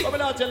is a freak? I'm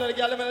not telling the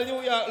girl in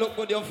New York, look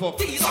good, you fuck.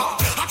 These are,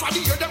 I try to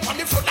hear them on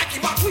the front like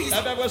him a tweeze.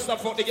 I'm never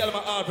stop fuck the girl in my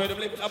heart, them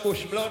live in a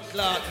bush, blood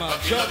clot, man.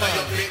 Sure, man.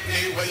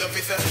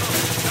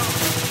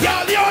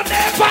 Y'all, you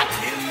never.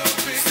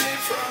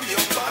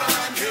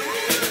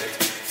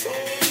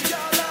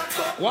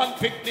 One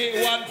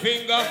picnic, one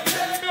finger.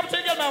 Big up to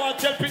the girl, man, one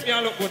tell picnic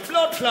and look good,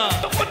 blood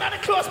clot. Look good on the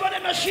clothes, but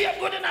them no shape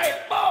good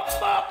tonight.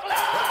 Bumper clot.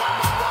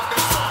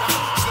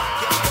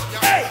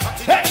 Hey.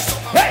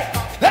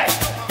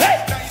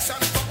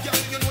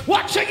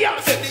 Watch a girl.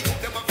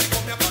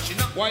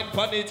 Wine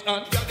pan it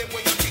and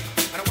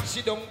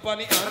sit down pan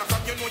it and.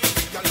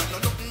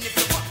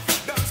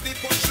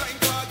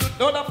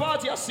 No, the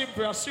party is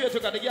simple. I swear to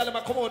God, the girl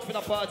might come out for the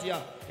party.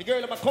 The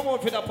girl might come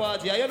out for the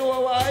party. You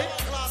know why?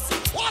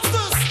 What's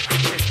this?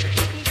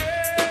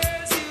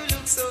 Girls, you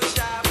look so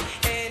sharp.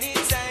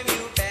 Anytime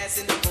you pass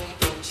in the boom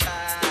boom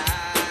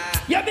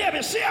shop. Yeah,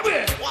 baby, see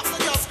me. What's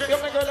the girl scream? You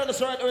have the girl on the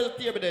side of the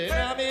table there. You know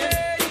what I mean?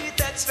 You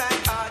touch my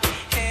heart.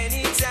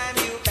 Anytime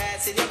you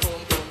pass in your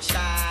boom boom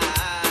shop.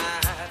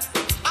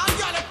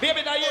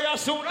 Baby, now you're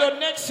soon done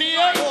next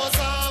year.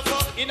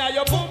 In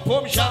your boom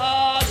boom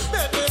shots.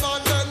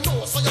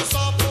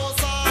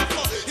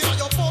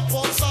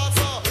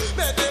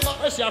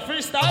 see a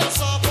freestyle.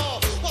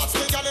 Watch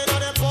the gal inna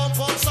them pump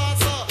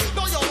salsa.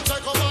 No young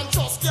take a man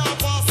just can't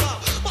pass her.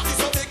 But it's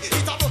so big, it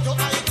a broke your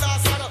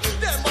eyeglass. And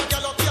them a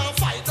gal up can't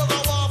fight, dog a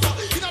waffle.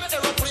 Inna the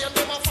aeroplane,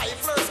 them a fight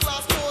first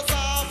class close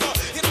off.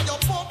 Inna your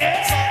pump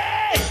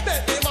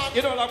salsa.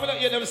 You know, like, we don't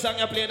hear them song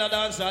you play in a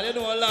dance hall. You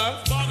know,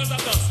 like. Marcus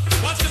of us.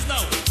 Watch this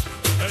now.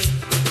 Hey,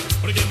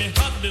 what do you give me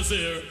hot this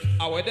here?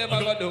 How what them a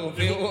go do?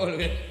 Play all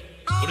way.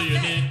 What do you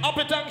need?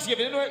 Happy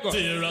Thanksgiving, you know it go.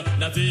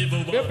 Not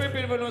even one. Your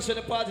people don't say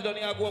the party don't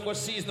here go and go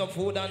season up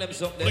food and them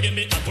something. Put it in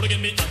me, put it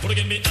in me, put it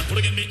in me, put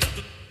it in me.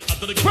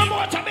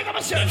 Promote and make up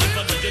a shit.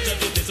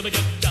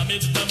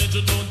 Damage,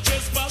 don't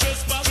trespass.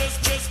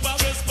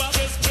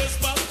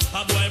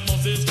 How do I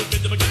Moses to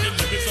fit them again? Them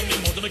lyrics on me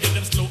more than get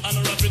them slow and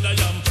rapid I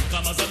am.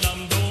 Come as a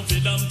lamb, don't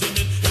feel I'm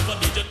timid. If I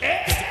DJ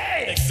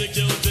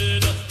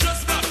executed,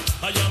 just back,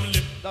 I am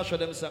lip. That's what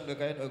them sang,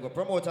 okay? Go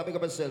promote and make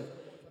up yourself.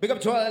 Big up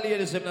to all the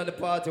ladies in the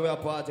party, we are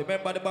party.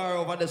 Remember the bar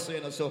over there, so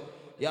you know, so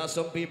yeah,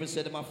 some people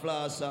say them a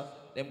floss,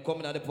 them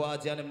coming at the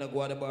party and them not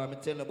go at the bar. I'm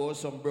telling about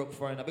some broke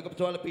foreigner. Big up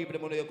to all the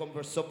people that you come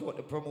for support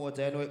the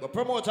promoter, you know it go.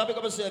 Promoter, big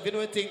up yourself, you know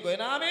what thing go, you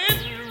know what I mean?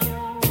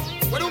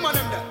 What do man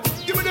them there?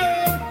 Give me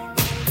them.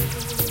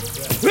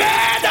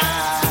 Red!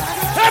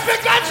 Every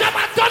ganja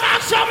man turn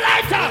on some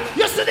lighter.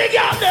 You see the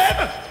girl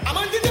them? I'm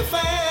under the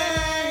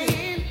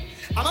fame.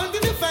 I'm under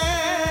the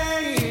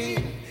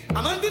fame.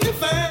 I'm under the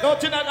fame.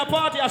 Nothing at the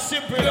party is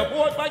simple.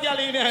 Both my girl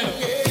in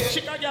here.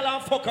 She can girl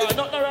and fuck her.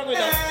 Nothing wrong with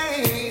that.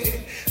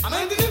 I'm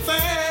under the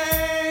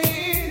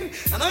fame.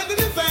 I'm under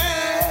the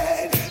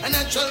fame. And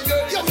natural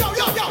girl. Yo.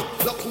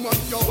 Look, man,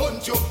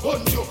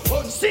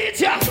 hunt. See it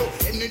here.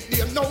 Any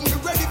day now, me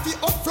ready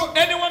for up front.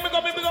 Anyone me go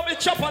me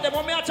chopper them.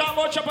 When me a talk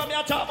about chopper, me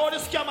a talk about the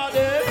scammer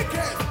them.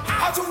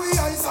 How do we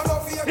eyes on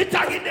over here? It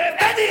tagging them.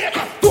 Any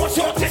do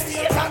something.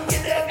 It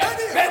tagging them.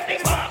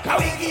 Bending back. How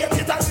we get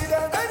it tagging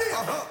them.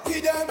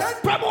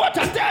 Promote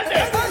and tell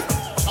them.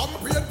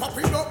 Champion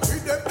popping up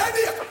with them.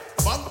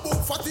 Bamboo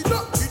fatting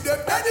up with them.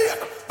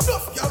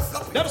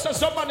 Them say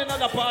some man in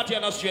another party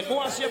on the street.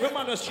 More see every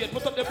man on the street.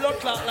 Put up the blood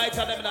clot light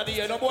on them in the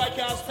ear. No boy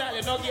can't style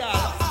it. No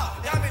girl.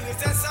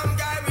 Some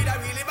guy with a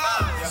really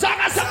bad.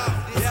 Sanga.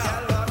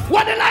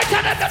 What the light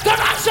on them? They turn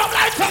on some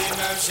light up.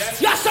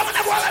 Yeah, some of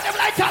them want them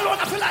light alone.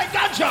 I feel like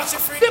ganja.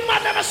 The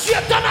man them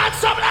straight turn on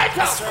some light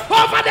up.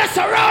 Over this,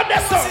 around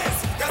this.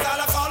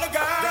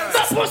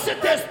 The pussy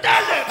test,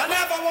 tell them.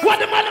 What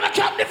the man them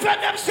can't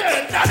defend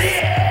themselves.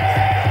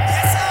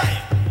 Yes,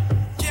 I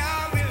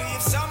can't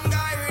believe some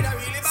guy with a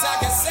really bad.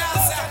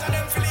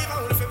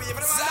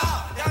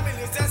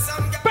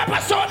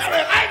 Pepper soda,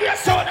 I get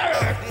soda.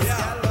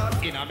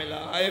 In my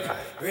life.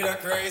 With a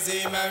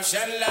crazy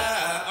motion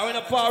love. I'm in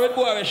a par with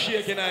boy, we're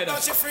shaking either.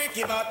 Don't you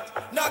freaky, but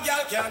no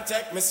girl can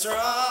take me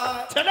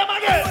strong. Tell them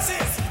again.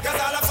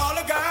 Cause all of all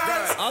the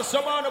girls. And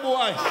some of the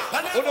boy,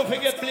 who don't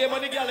forget blame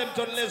on the girl them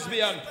turn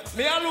lesbian.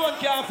 Me alone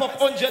can't fuck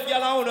 100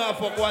 girl and who don't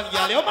fuck one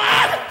girl. You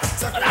mad?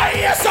 And I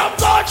hear some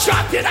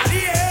gunshot in the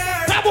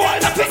air. The boy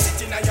the pick.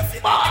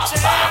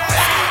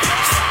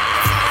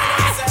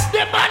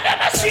 The man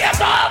them is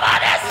straight over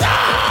the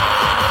song.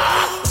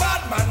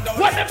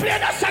 When they play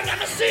that song,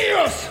 I'm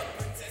serious.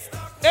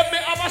 If me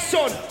have a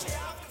son,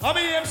 I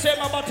mean him say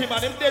my body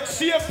man, him dead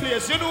same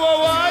place. You know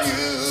why?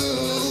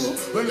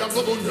 Well, you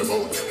go on your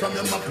mouth from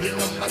your mouth play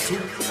number 2.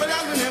 Well,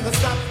 I will never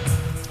stop.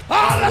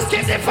 Let's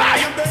keep the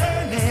fire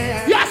burning.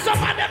 Yeah,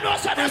 some of them know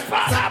so them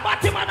father,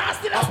 but him and I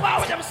still have power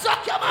with them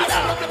suck your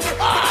mother.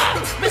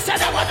 Me say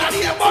they want to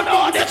hear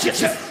mono the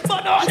chichi,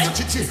 mono the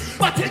chichi.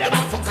 But in them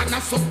fuck and I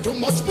suck too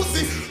much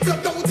pussy.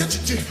 Blood out the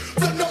chichi,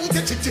 blood out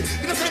the chichi.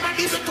 You know say I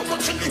need too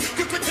much in me.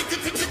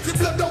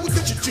 Blood out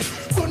the chichi,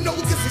 blood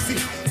out the sissy.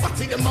 But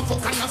in them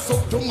fuck and I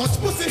suck too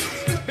much pussy.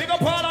 Big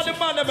up all of the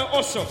man that me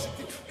hustle.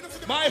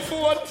 My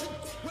phone,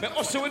 me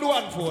hustle with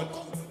one phone.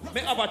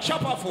 Me have a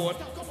chopper phone.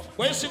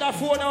 When you see that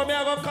phone now, me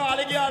I go call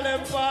the girl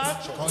them for.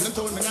 She called and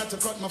told me not to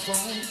cut my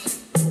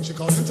phone. She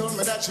called and told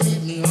me that she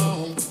need me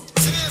home.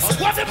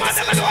 What the man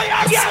never know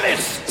your girl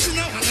is?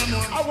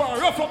 I want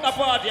to rough up the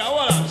party, I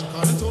want to. She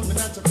called and told me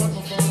not to cut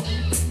my phone.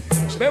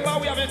 Remember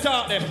we have been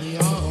talking them.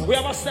 We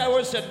have a style where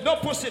we said no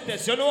pussy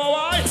test, you know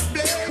why?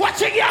 What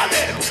you girl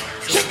them?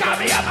 She call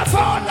me on my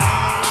phone,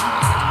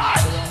 Lord.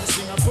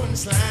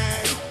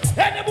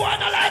 Any boy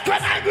not like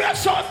when I great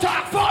son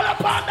talk, fall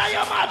upon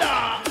your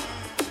mother.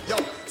 Yo,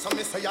 so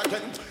me say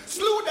again,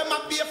 slew them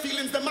up bare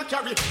feelings them a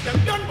carry. Them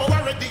done go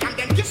already and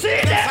then give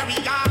them sorry,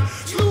 yeah.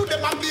 Slew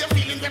them up bare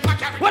feelings them a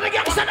carry. What the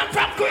girl said them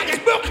from Queens,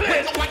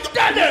 Brooklyn.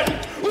 Tell them.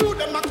 Who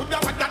them a could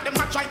have that them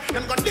a try.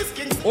 Them got this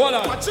king. Hold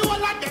on. But you all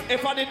like them.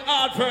 If I didn't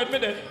hard for it,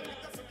 minute.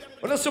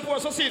 Well, you're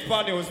supposed to see it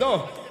for news,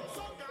 though.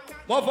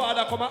 My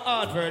father come at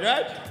Hartford,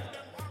 right?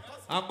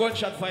 And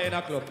gunshot fire in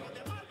a club.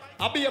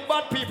 I'll be a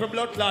bad people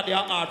blood clot they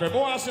are Hartford. I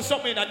want to see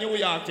something in New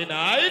York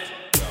tonight.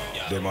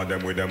 Them and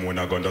them with them when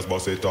I gun just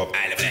bust it up.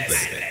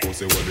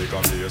 Pussy will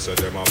become here, so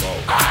them about.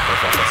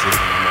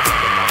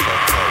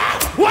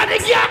 What the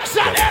gangs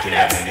are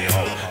them?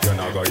 You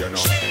know go, you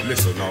know.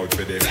 Listen out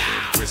for them.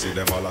 We see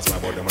them all as my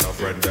body, them and a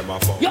friend, them a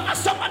fuck. You have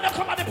someone that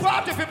come at the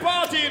party for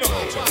party, you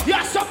know. You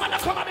have someone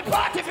that come at the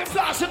party for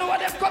flash.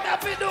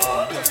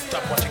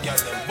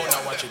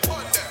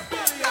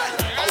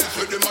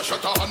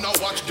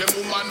 watch them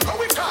woman, how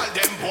we call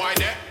them boy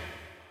there.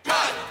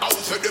 Man, I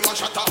will say them a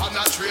shatter and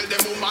a trail them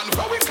woman,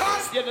 how we call.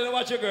 You don't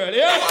watch your girl,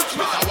 yeah? Watch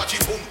me, I watch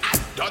it boom.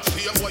 That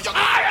same boy you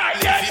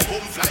lazy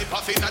boom fly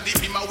past in a deep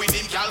him with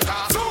him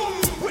calca.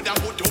 With a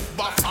wood up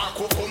back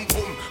or come.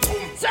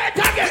 Say it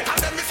again.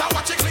 Because them miss a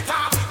watch it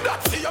glitter.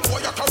 That same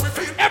boy you carry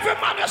feel. Every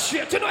man is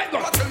straight, you know it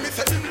go. But tell me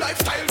say him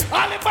lifestyle.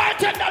 All the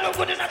bartender look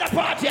good in the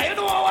party, you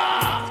know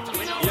what?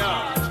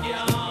 Yeah.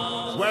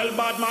 Well,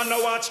 bad man,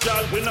 no watch,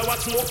 y'all. We know what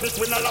smoke it,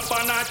 we no lap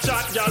on our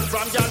chat, y'all.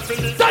 From y'all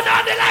Philly. Turn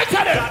on the lights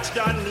on it. Catch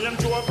y'all name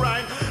to a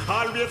brine.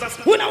 Always a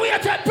we know we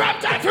attend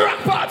prime time for rock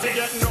party.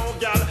 Get no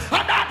y'all.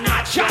 And that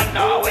not shall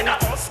know we know.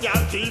 Us,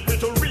 y'all, keep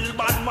it a real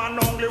bad man.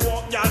 Only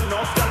walk, y'all. No,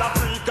 y'all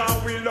Africa,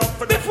 we love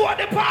for before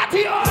the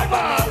party over.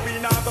 Now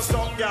we not the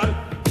stop, y'all.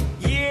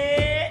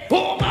 Yeah.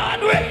 Oh, man,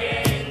 we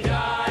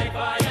enjoy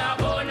fire,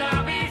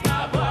 gonna be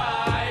the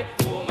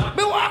boy.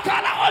 Me walk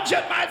all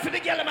 100 miles for the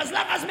girl, as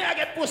long as me I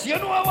get pussy, you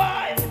know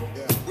why?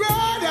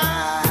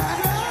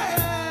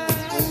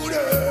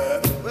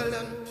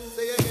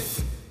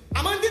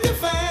 I'm on the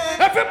defense.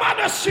 Every man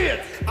is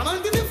straight. I'm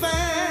on the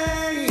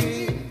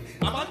defense.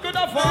 I'm on good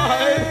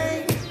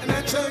fight. And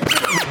I try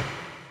to.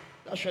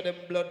 That's show them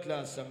blood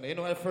class song. You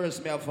know what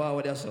first me I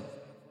forward that song.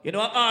 You know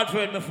what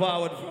Hartford me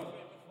forward from.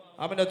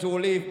 I'm going to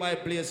leave my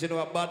place, you know,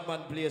 a bad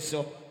man place.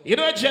 So, you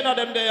know, a gen of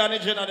them there and a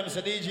gen of them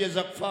say DJs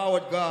are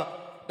forward, God.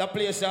 That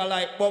place are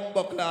like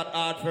Bumbleclad,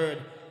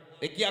 Hartford.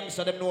 The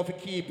gangster them know if you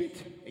keep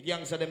it. The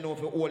gangster them know if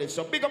you hold it.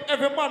 So big up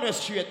every man who's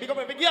straight. Big up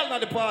every girl in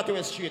the party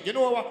who's straight. You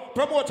know what?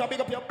 Promoter, big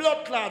up your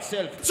blood clot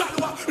self.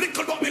 Jalwa,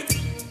 little bit me.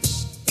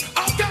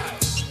 Okay.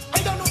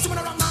 I don't know someone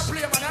around my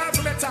play, man. I have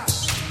to better.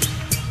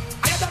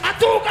 I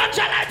do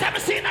ganja light I'm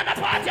seeing at the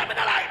party. I'm in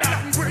the light.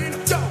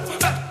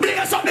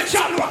 Blaze up the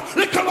Jalwa,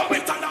 little bit me.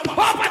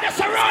 Papa, they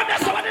surround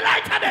us over the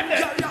light of them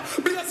there. Yeah.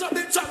 Blaze up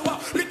the Jalwa,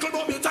 little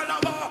bit me.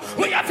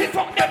 We have to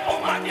fuck them,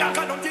 oh man, yeah.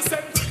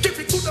 Give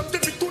it to them,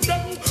 give it to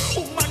them.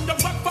 Oh man, the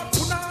back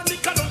punani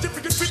cannot give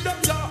it to them,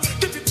 yeah.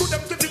 Give it to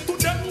them, give it to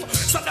them.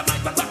 So the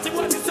might attack the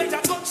one you say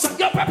that gunshot.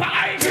 Your papa,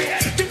 I agree.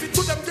 Give it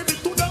to them, give it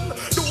to them.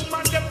 No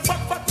man, them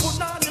back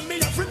punani, me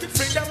a freaking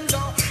free them,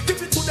 yeah.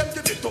 Give it to them,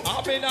 give it to them.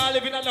 I've been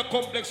living on the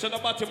complex of the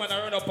bottom and I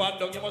run up and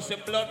down. You must say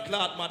blood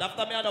clot, man.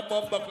 After me, I had a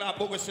Bumbleclad,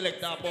 but we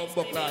select that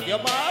Bumbleclad. You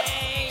mad?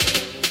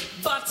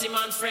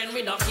 Batman friend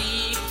we no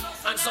keep.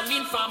 And some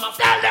informer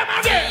tell them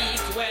again.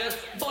 Well,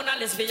 born a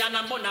lesbian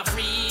and born a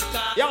freak.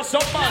 Yeah,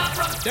 some man.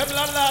 Them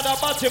landlord a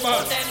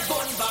Batman. Then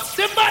gun back.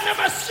 The man them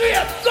a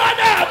straight gun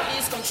up.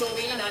 Police control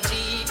in a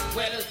jeep.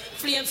 Well,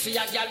 flames for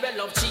your girl well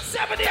love cheap.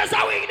 7 days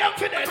a week them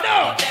for them,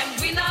 no. Them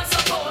we not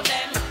support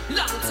them.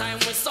 Long time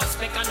we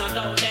suspect and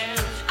allow them.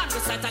 And we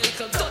cite a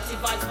little dirty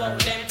vibes about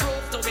them.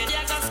 Prove to be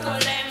they can score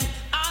them.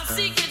 Our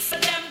secrets to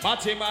them.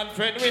 Batman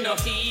friend we no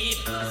keep.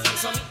 And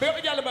some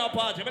baby girl in my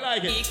party, me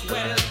like it.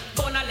 Well,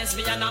 born a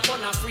lesbian and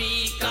born a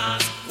freak.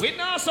 We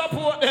not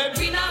support them.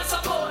 We not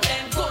support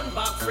them. Gun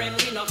back friend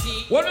we no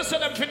keep. When you say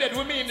them for dead,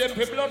 we mean them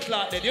for blood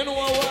clot dead. You know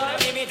why? Coulda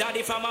be me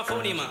daddy from a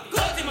funny man.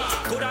 Cut him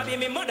out. Coulda be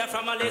me mother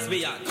from a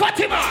lesbian. Cut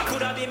him out.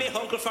 Coulda be me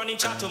uncle from in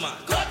Chatuma.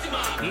 Cut him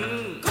out.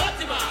 Cut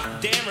him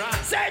out. Damn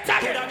right. Say it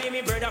again. Coulda be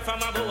me brother from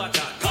a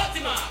Boatan. Cut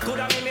him out.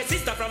 Coulda be me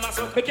sister from a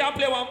Soka. We can't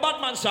play one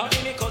Batman song.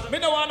 Me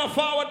no wanna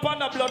forward pon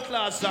the blood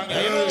clot song.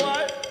 You know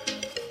why?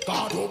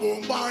 God, oh,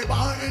 boom, bye,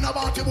 bye, in a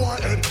party boy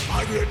head.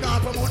 I get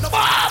not promote the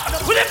Bob!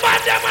 Put the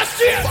man them a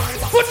straight.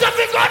 Put up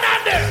the gun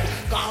on them.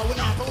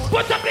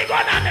 Put up the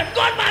gun on them.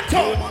 Gunman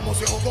too. Man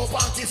must say, go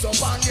party, so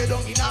man, you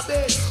don't in a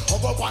bed.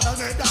 Go pan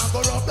and head down, go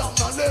rub down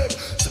the leg.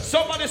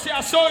 Somebody say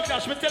a soul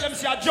clash. We tell them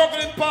say a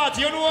juggling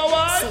party. You know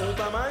why?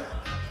 Superman.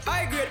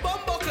 I grade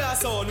Bumbleclad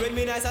sound. When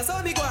me nice, I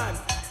saw me go on.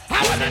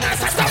 How when the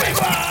nice, I saw me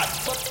go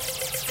on.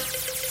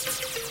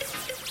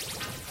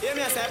 Yeah,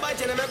 me I say, I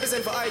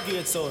represent for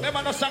high-grade sound. Them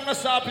man no song no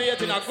start play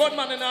it in a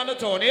gunman in the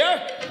town,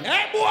 yeah?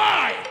 Hey,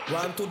 boy!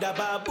 One to the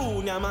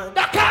baboon, yeah, man. The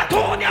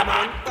cartoon, yeah,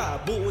 man.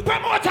 Baboon.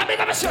 Promoter, big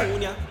up a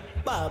show.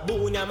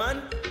 Baboon, yeah,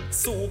 man.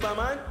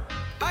 Superman.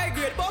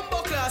 High-grade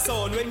Bumbleclad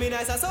sound. When me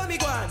nice, I saw me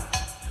go on.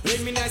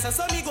 When me nice, I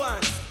saw me go on.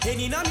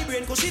 Any na me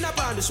brain, cushion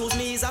upon the shoes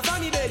me is a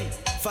funny belly.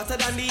 Fatter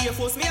than the Air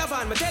Force, me a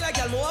van. Me tell a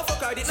girl, more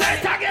fuck her, say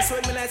it again. So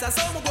when me nice, I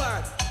saw me go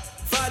on.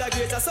 Father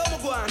great, I saw me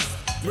go on.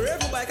 Me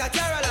rev bike a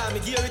Caroline, me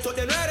gear it out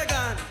then ride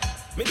again.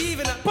 Me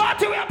even a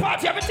party, we a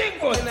party, everything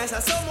good. Me nice, I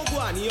saw me go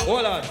on.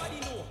 Hold on.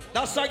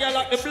 That song you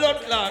like the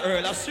blood clot,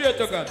 Earl. That's straight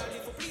to God.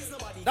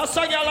 That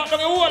song you like the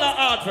whole of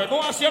Hartford. No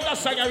one see if that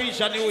song you reach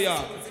a New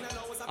York.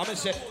 I'm going to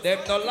say, them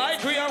no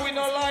like we and we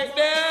no like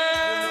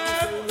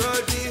them.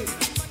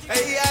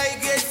 Hey, I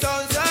get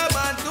sounds up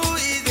and too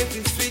easy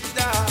to switch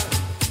down.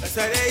 That's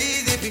why they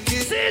easy to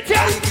kiss. See it,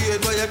 yeah?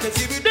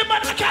 The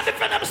man can't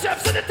defend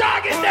themselves to the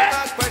target there.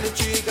 Back on the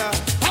trigger.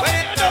 When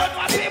you don't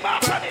want to be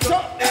back on it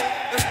up there.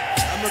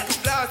 I'm a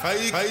blast.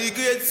 High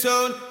grade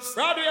sound.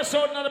 Broadway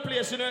sound in the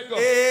place, you know it go.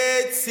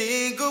 8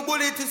 single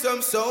bullet to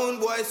some sound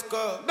boys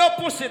call. No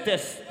pussy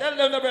test. Tell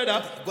them the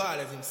brother. God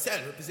of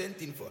himself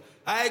representing for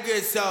high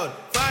grade sound.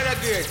 Father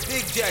grade,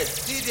 Big Jet,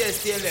 DJ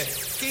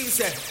Stainless, King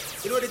Set.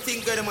 You know the thing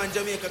going on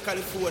Jamaica,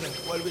 California,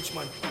 all rich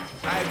man.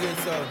 High grade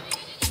sound.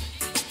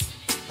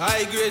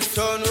 High grade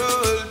sound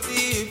roll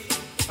deep.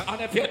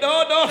 And if you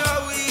don't know,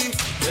 now we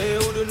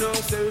don't know,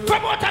 sir.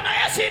 Promoter,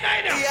 now you see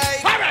now.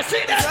 Alright,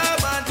 see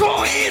that.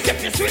 Too easy if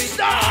you switch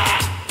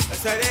that.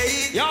 That's how they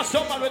eat. Yeah,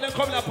 someone when they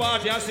come to the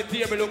party and see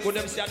table look good,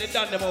 them see and they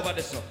done them over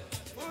this.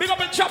 Big up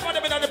and chop on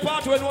them in the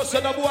party when no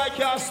son of boy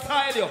can't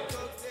style you.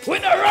 We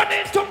don't run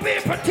into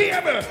people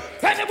table.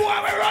 Any boy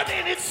we run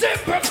in, it's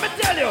simple, me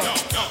tell you.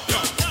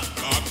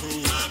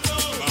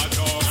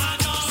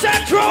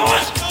 Set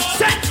rules,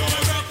 set.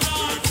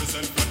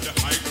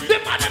 The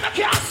man in the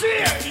can't see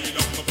it.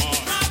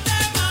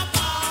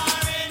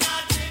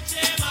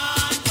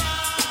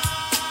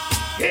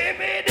 Give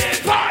me the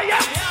fire.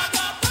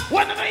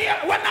 When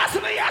I see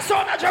me, I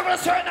saw the driver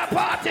in the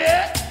party.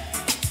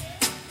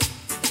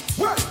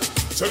 What?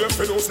 So them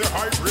fellows say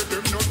high grade,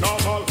 them not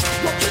normal.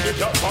 Rock in the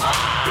cat park,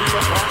 be no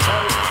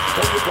normal.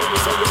 Tell you,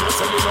 say you no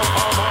sell me no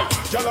normal.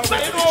 Y'all are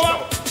ready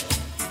now.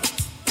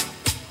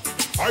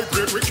 High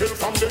grade we kill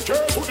from the care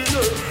to the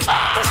year.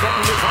 That's what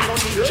we can on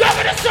the year. Jump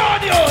in the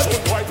studio. So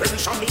boy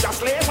perish on me a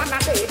slave one a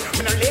day.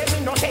 Me no lay me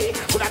no hay.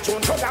 Could I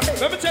join to me?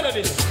 Let me tell you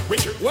this.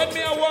 When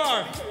me a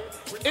war,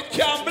 it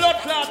can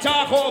blood clot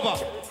talk over.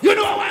 You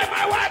know why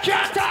my war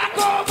can't talk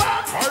over?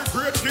 High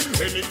grade kill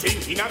anything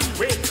in a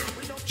way.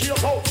 Cheer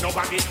about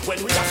nobody when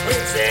we are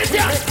straight. See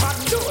ya.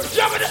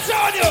 Jump in the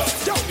studio.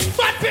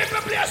 Bad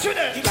people place with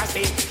it.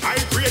 High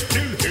grade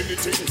kill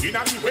anything in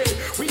a way.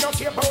 We don't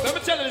care about. Let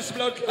me tell you this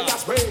blood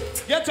clot.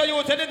 Get to you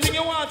with anything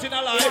you want in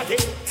a life.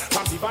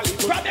 From the valley to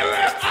the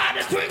work hard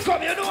the twin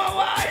come, you know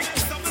why?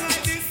 Something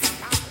like this.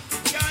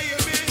 Yeah, you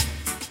hear me?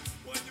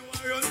 When you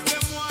are on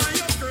them, why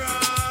you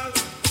crawl?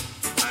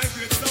 I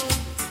grade sound.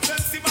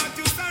 Let's see what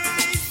you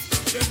rise.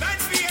 You might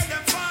fear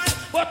them fall.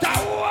 But I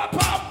hope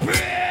and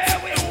pray.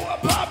 We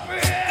hope and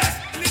pray.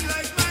 Live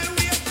like my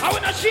way. I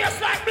wanna chase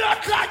like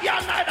blood clot,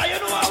 y'all neither. You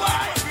know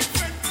why?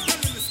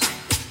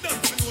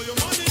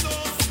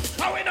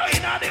 How we know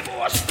in all the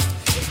bush?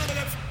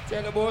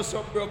 Tell about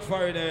some broke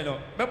foreigner, you know.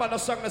 Remember no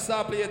song that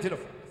start playing it, you know.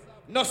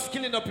 No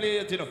skill in the play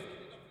it, you know.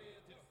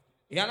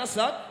 You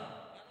understand?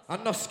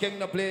 And no skill in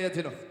the play it,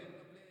 you know.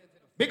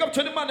 Big up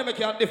to the man that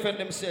can defend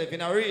himself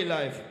in a real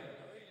life.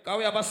 Because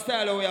we have a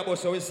style we have,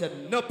 so we said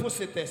no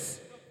pussy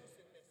test.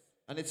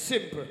 And it's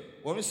simple.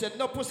 When we said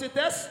no pussy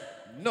test,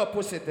 no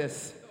pussy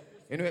test.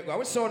 You know it go.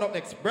 We sound up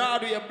next.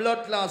 Broadway and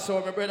blood class,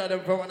 so my brother them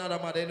from another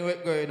mother, you know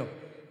it go, you know.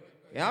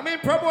 Yeah, I mean,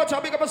 promote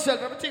and big up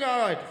yourself, everything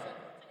alright.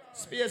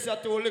 Space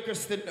at two liquor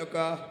still in the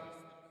car.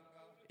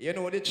 You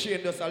know the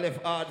chain just a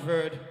left hard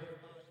word.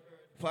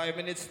 5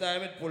 minutes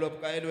time it pull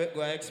up, because you know it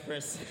go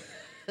express.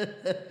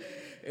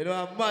 You know,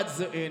 I'm mad,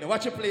 so, you know.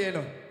 Watch you play, you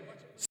know.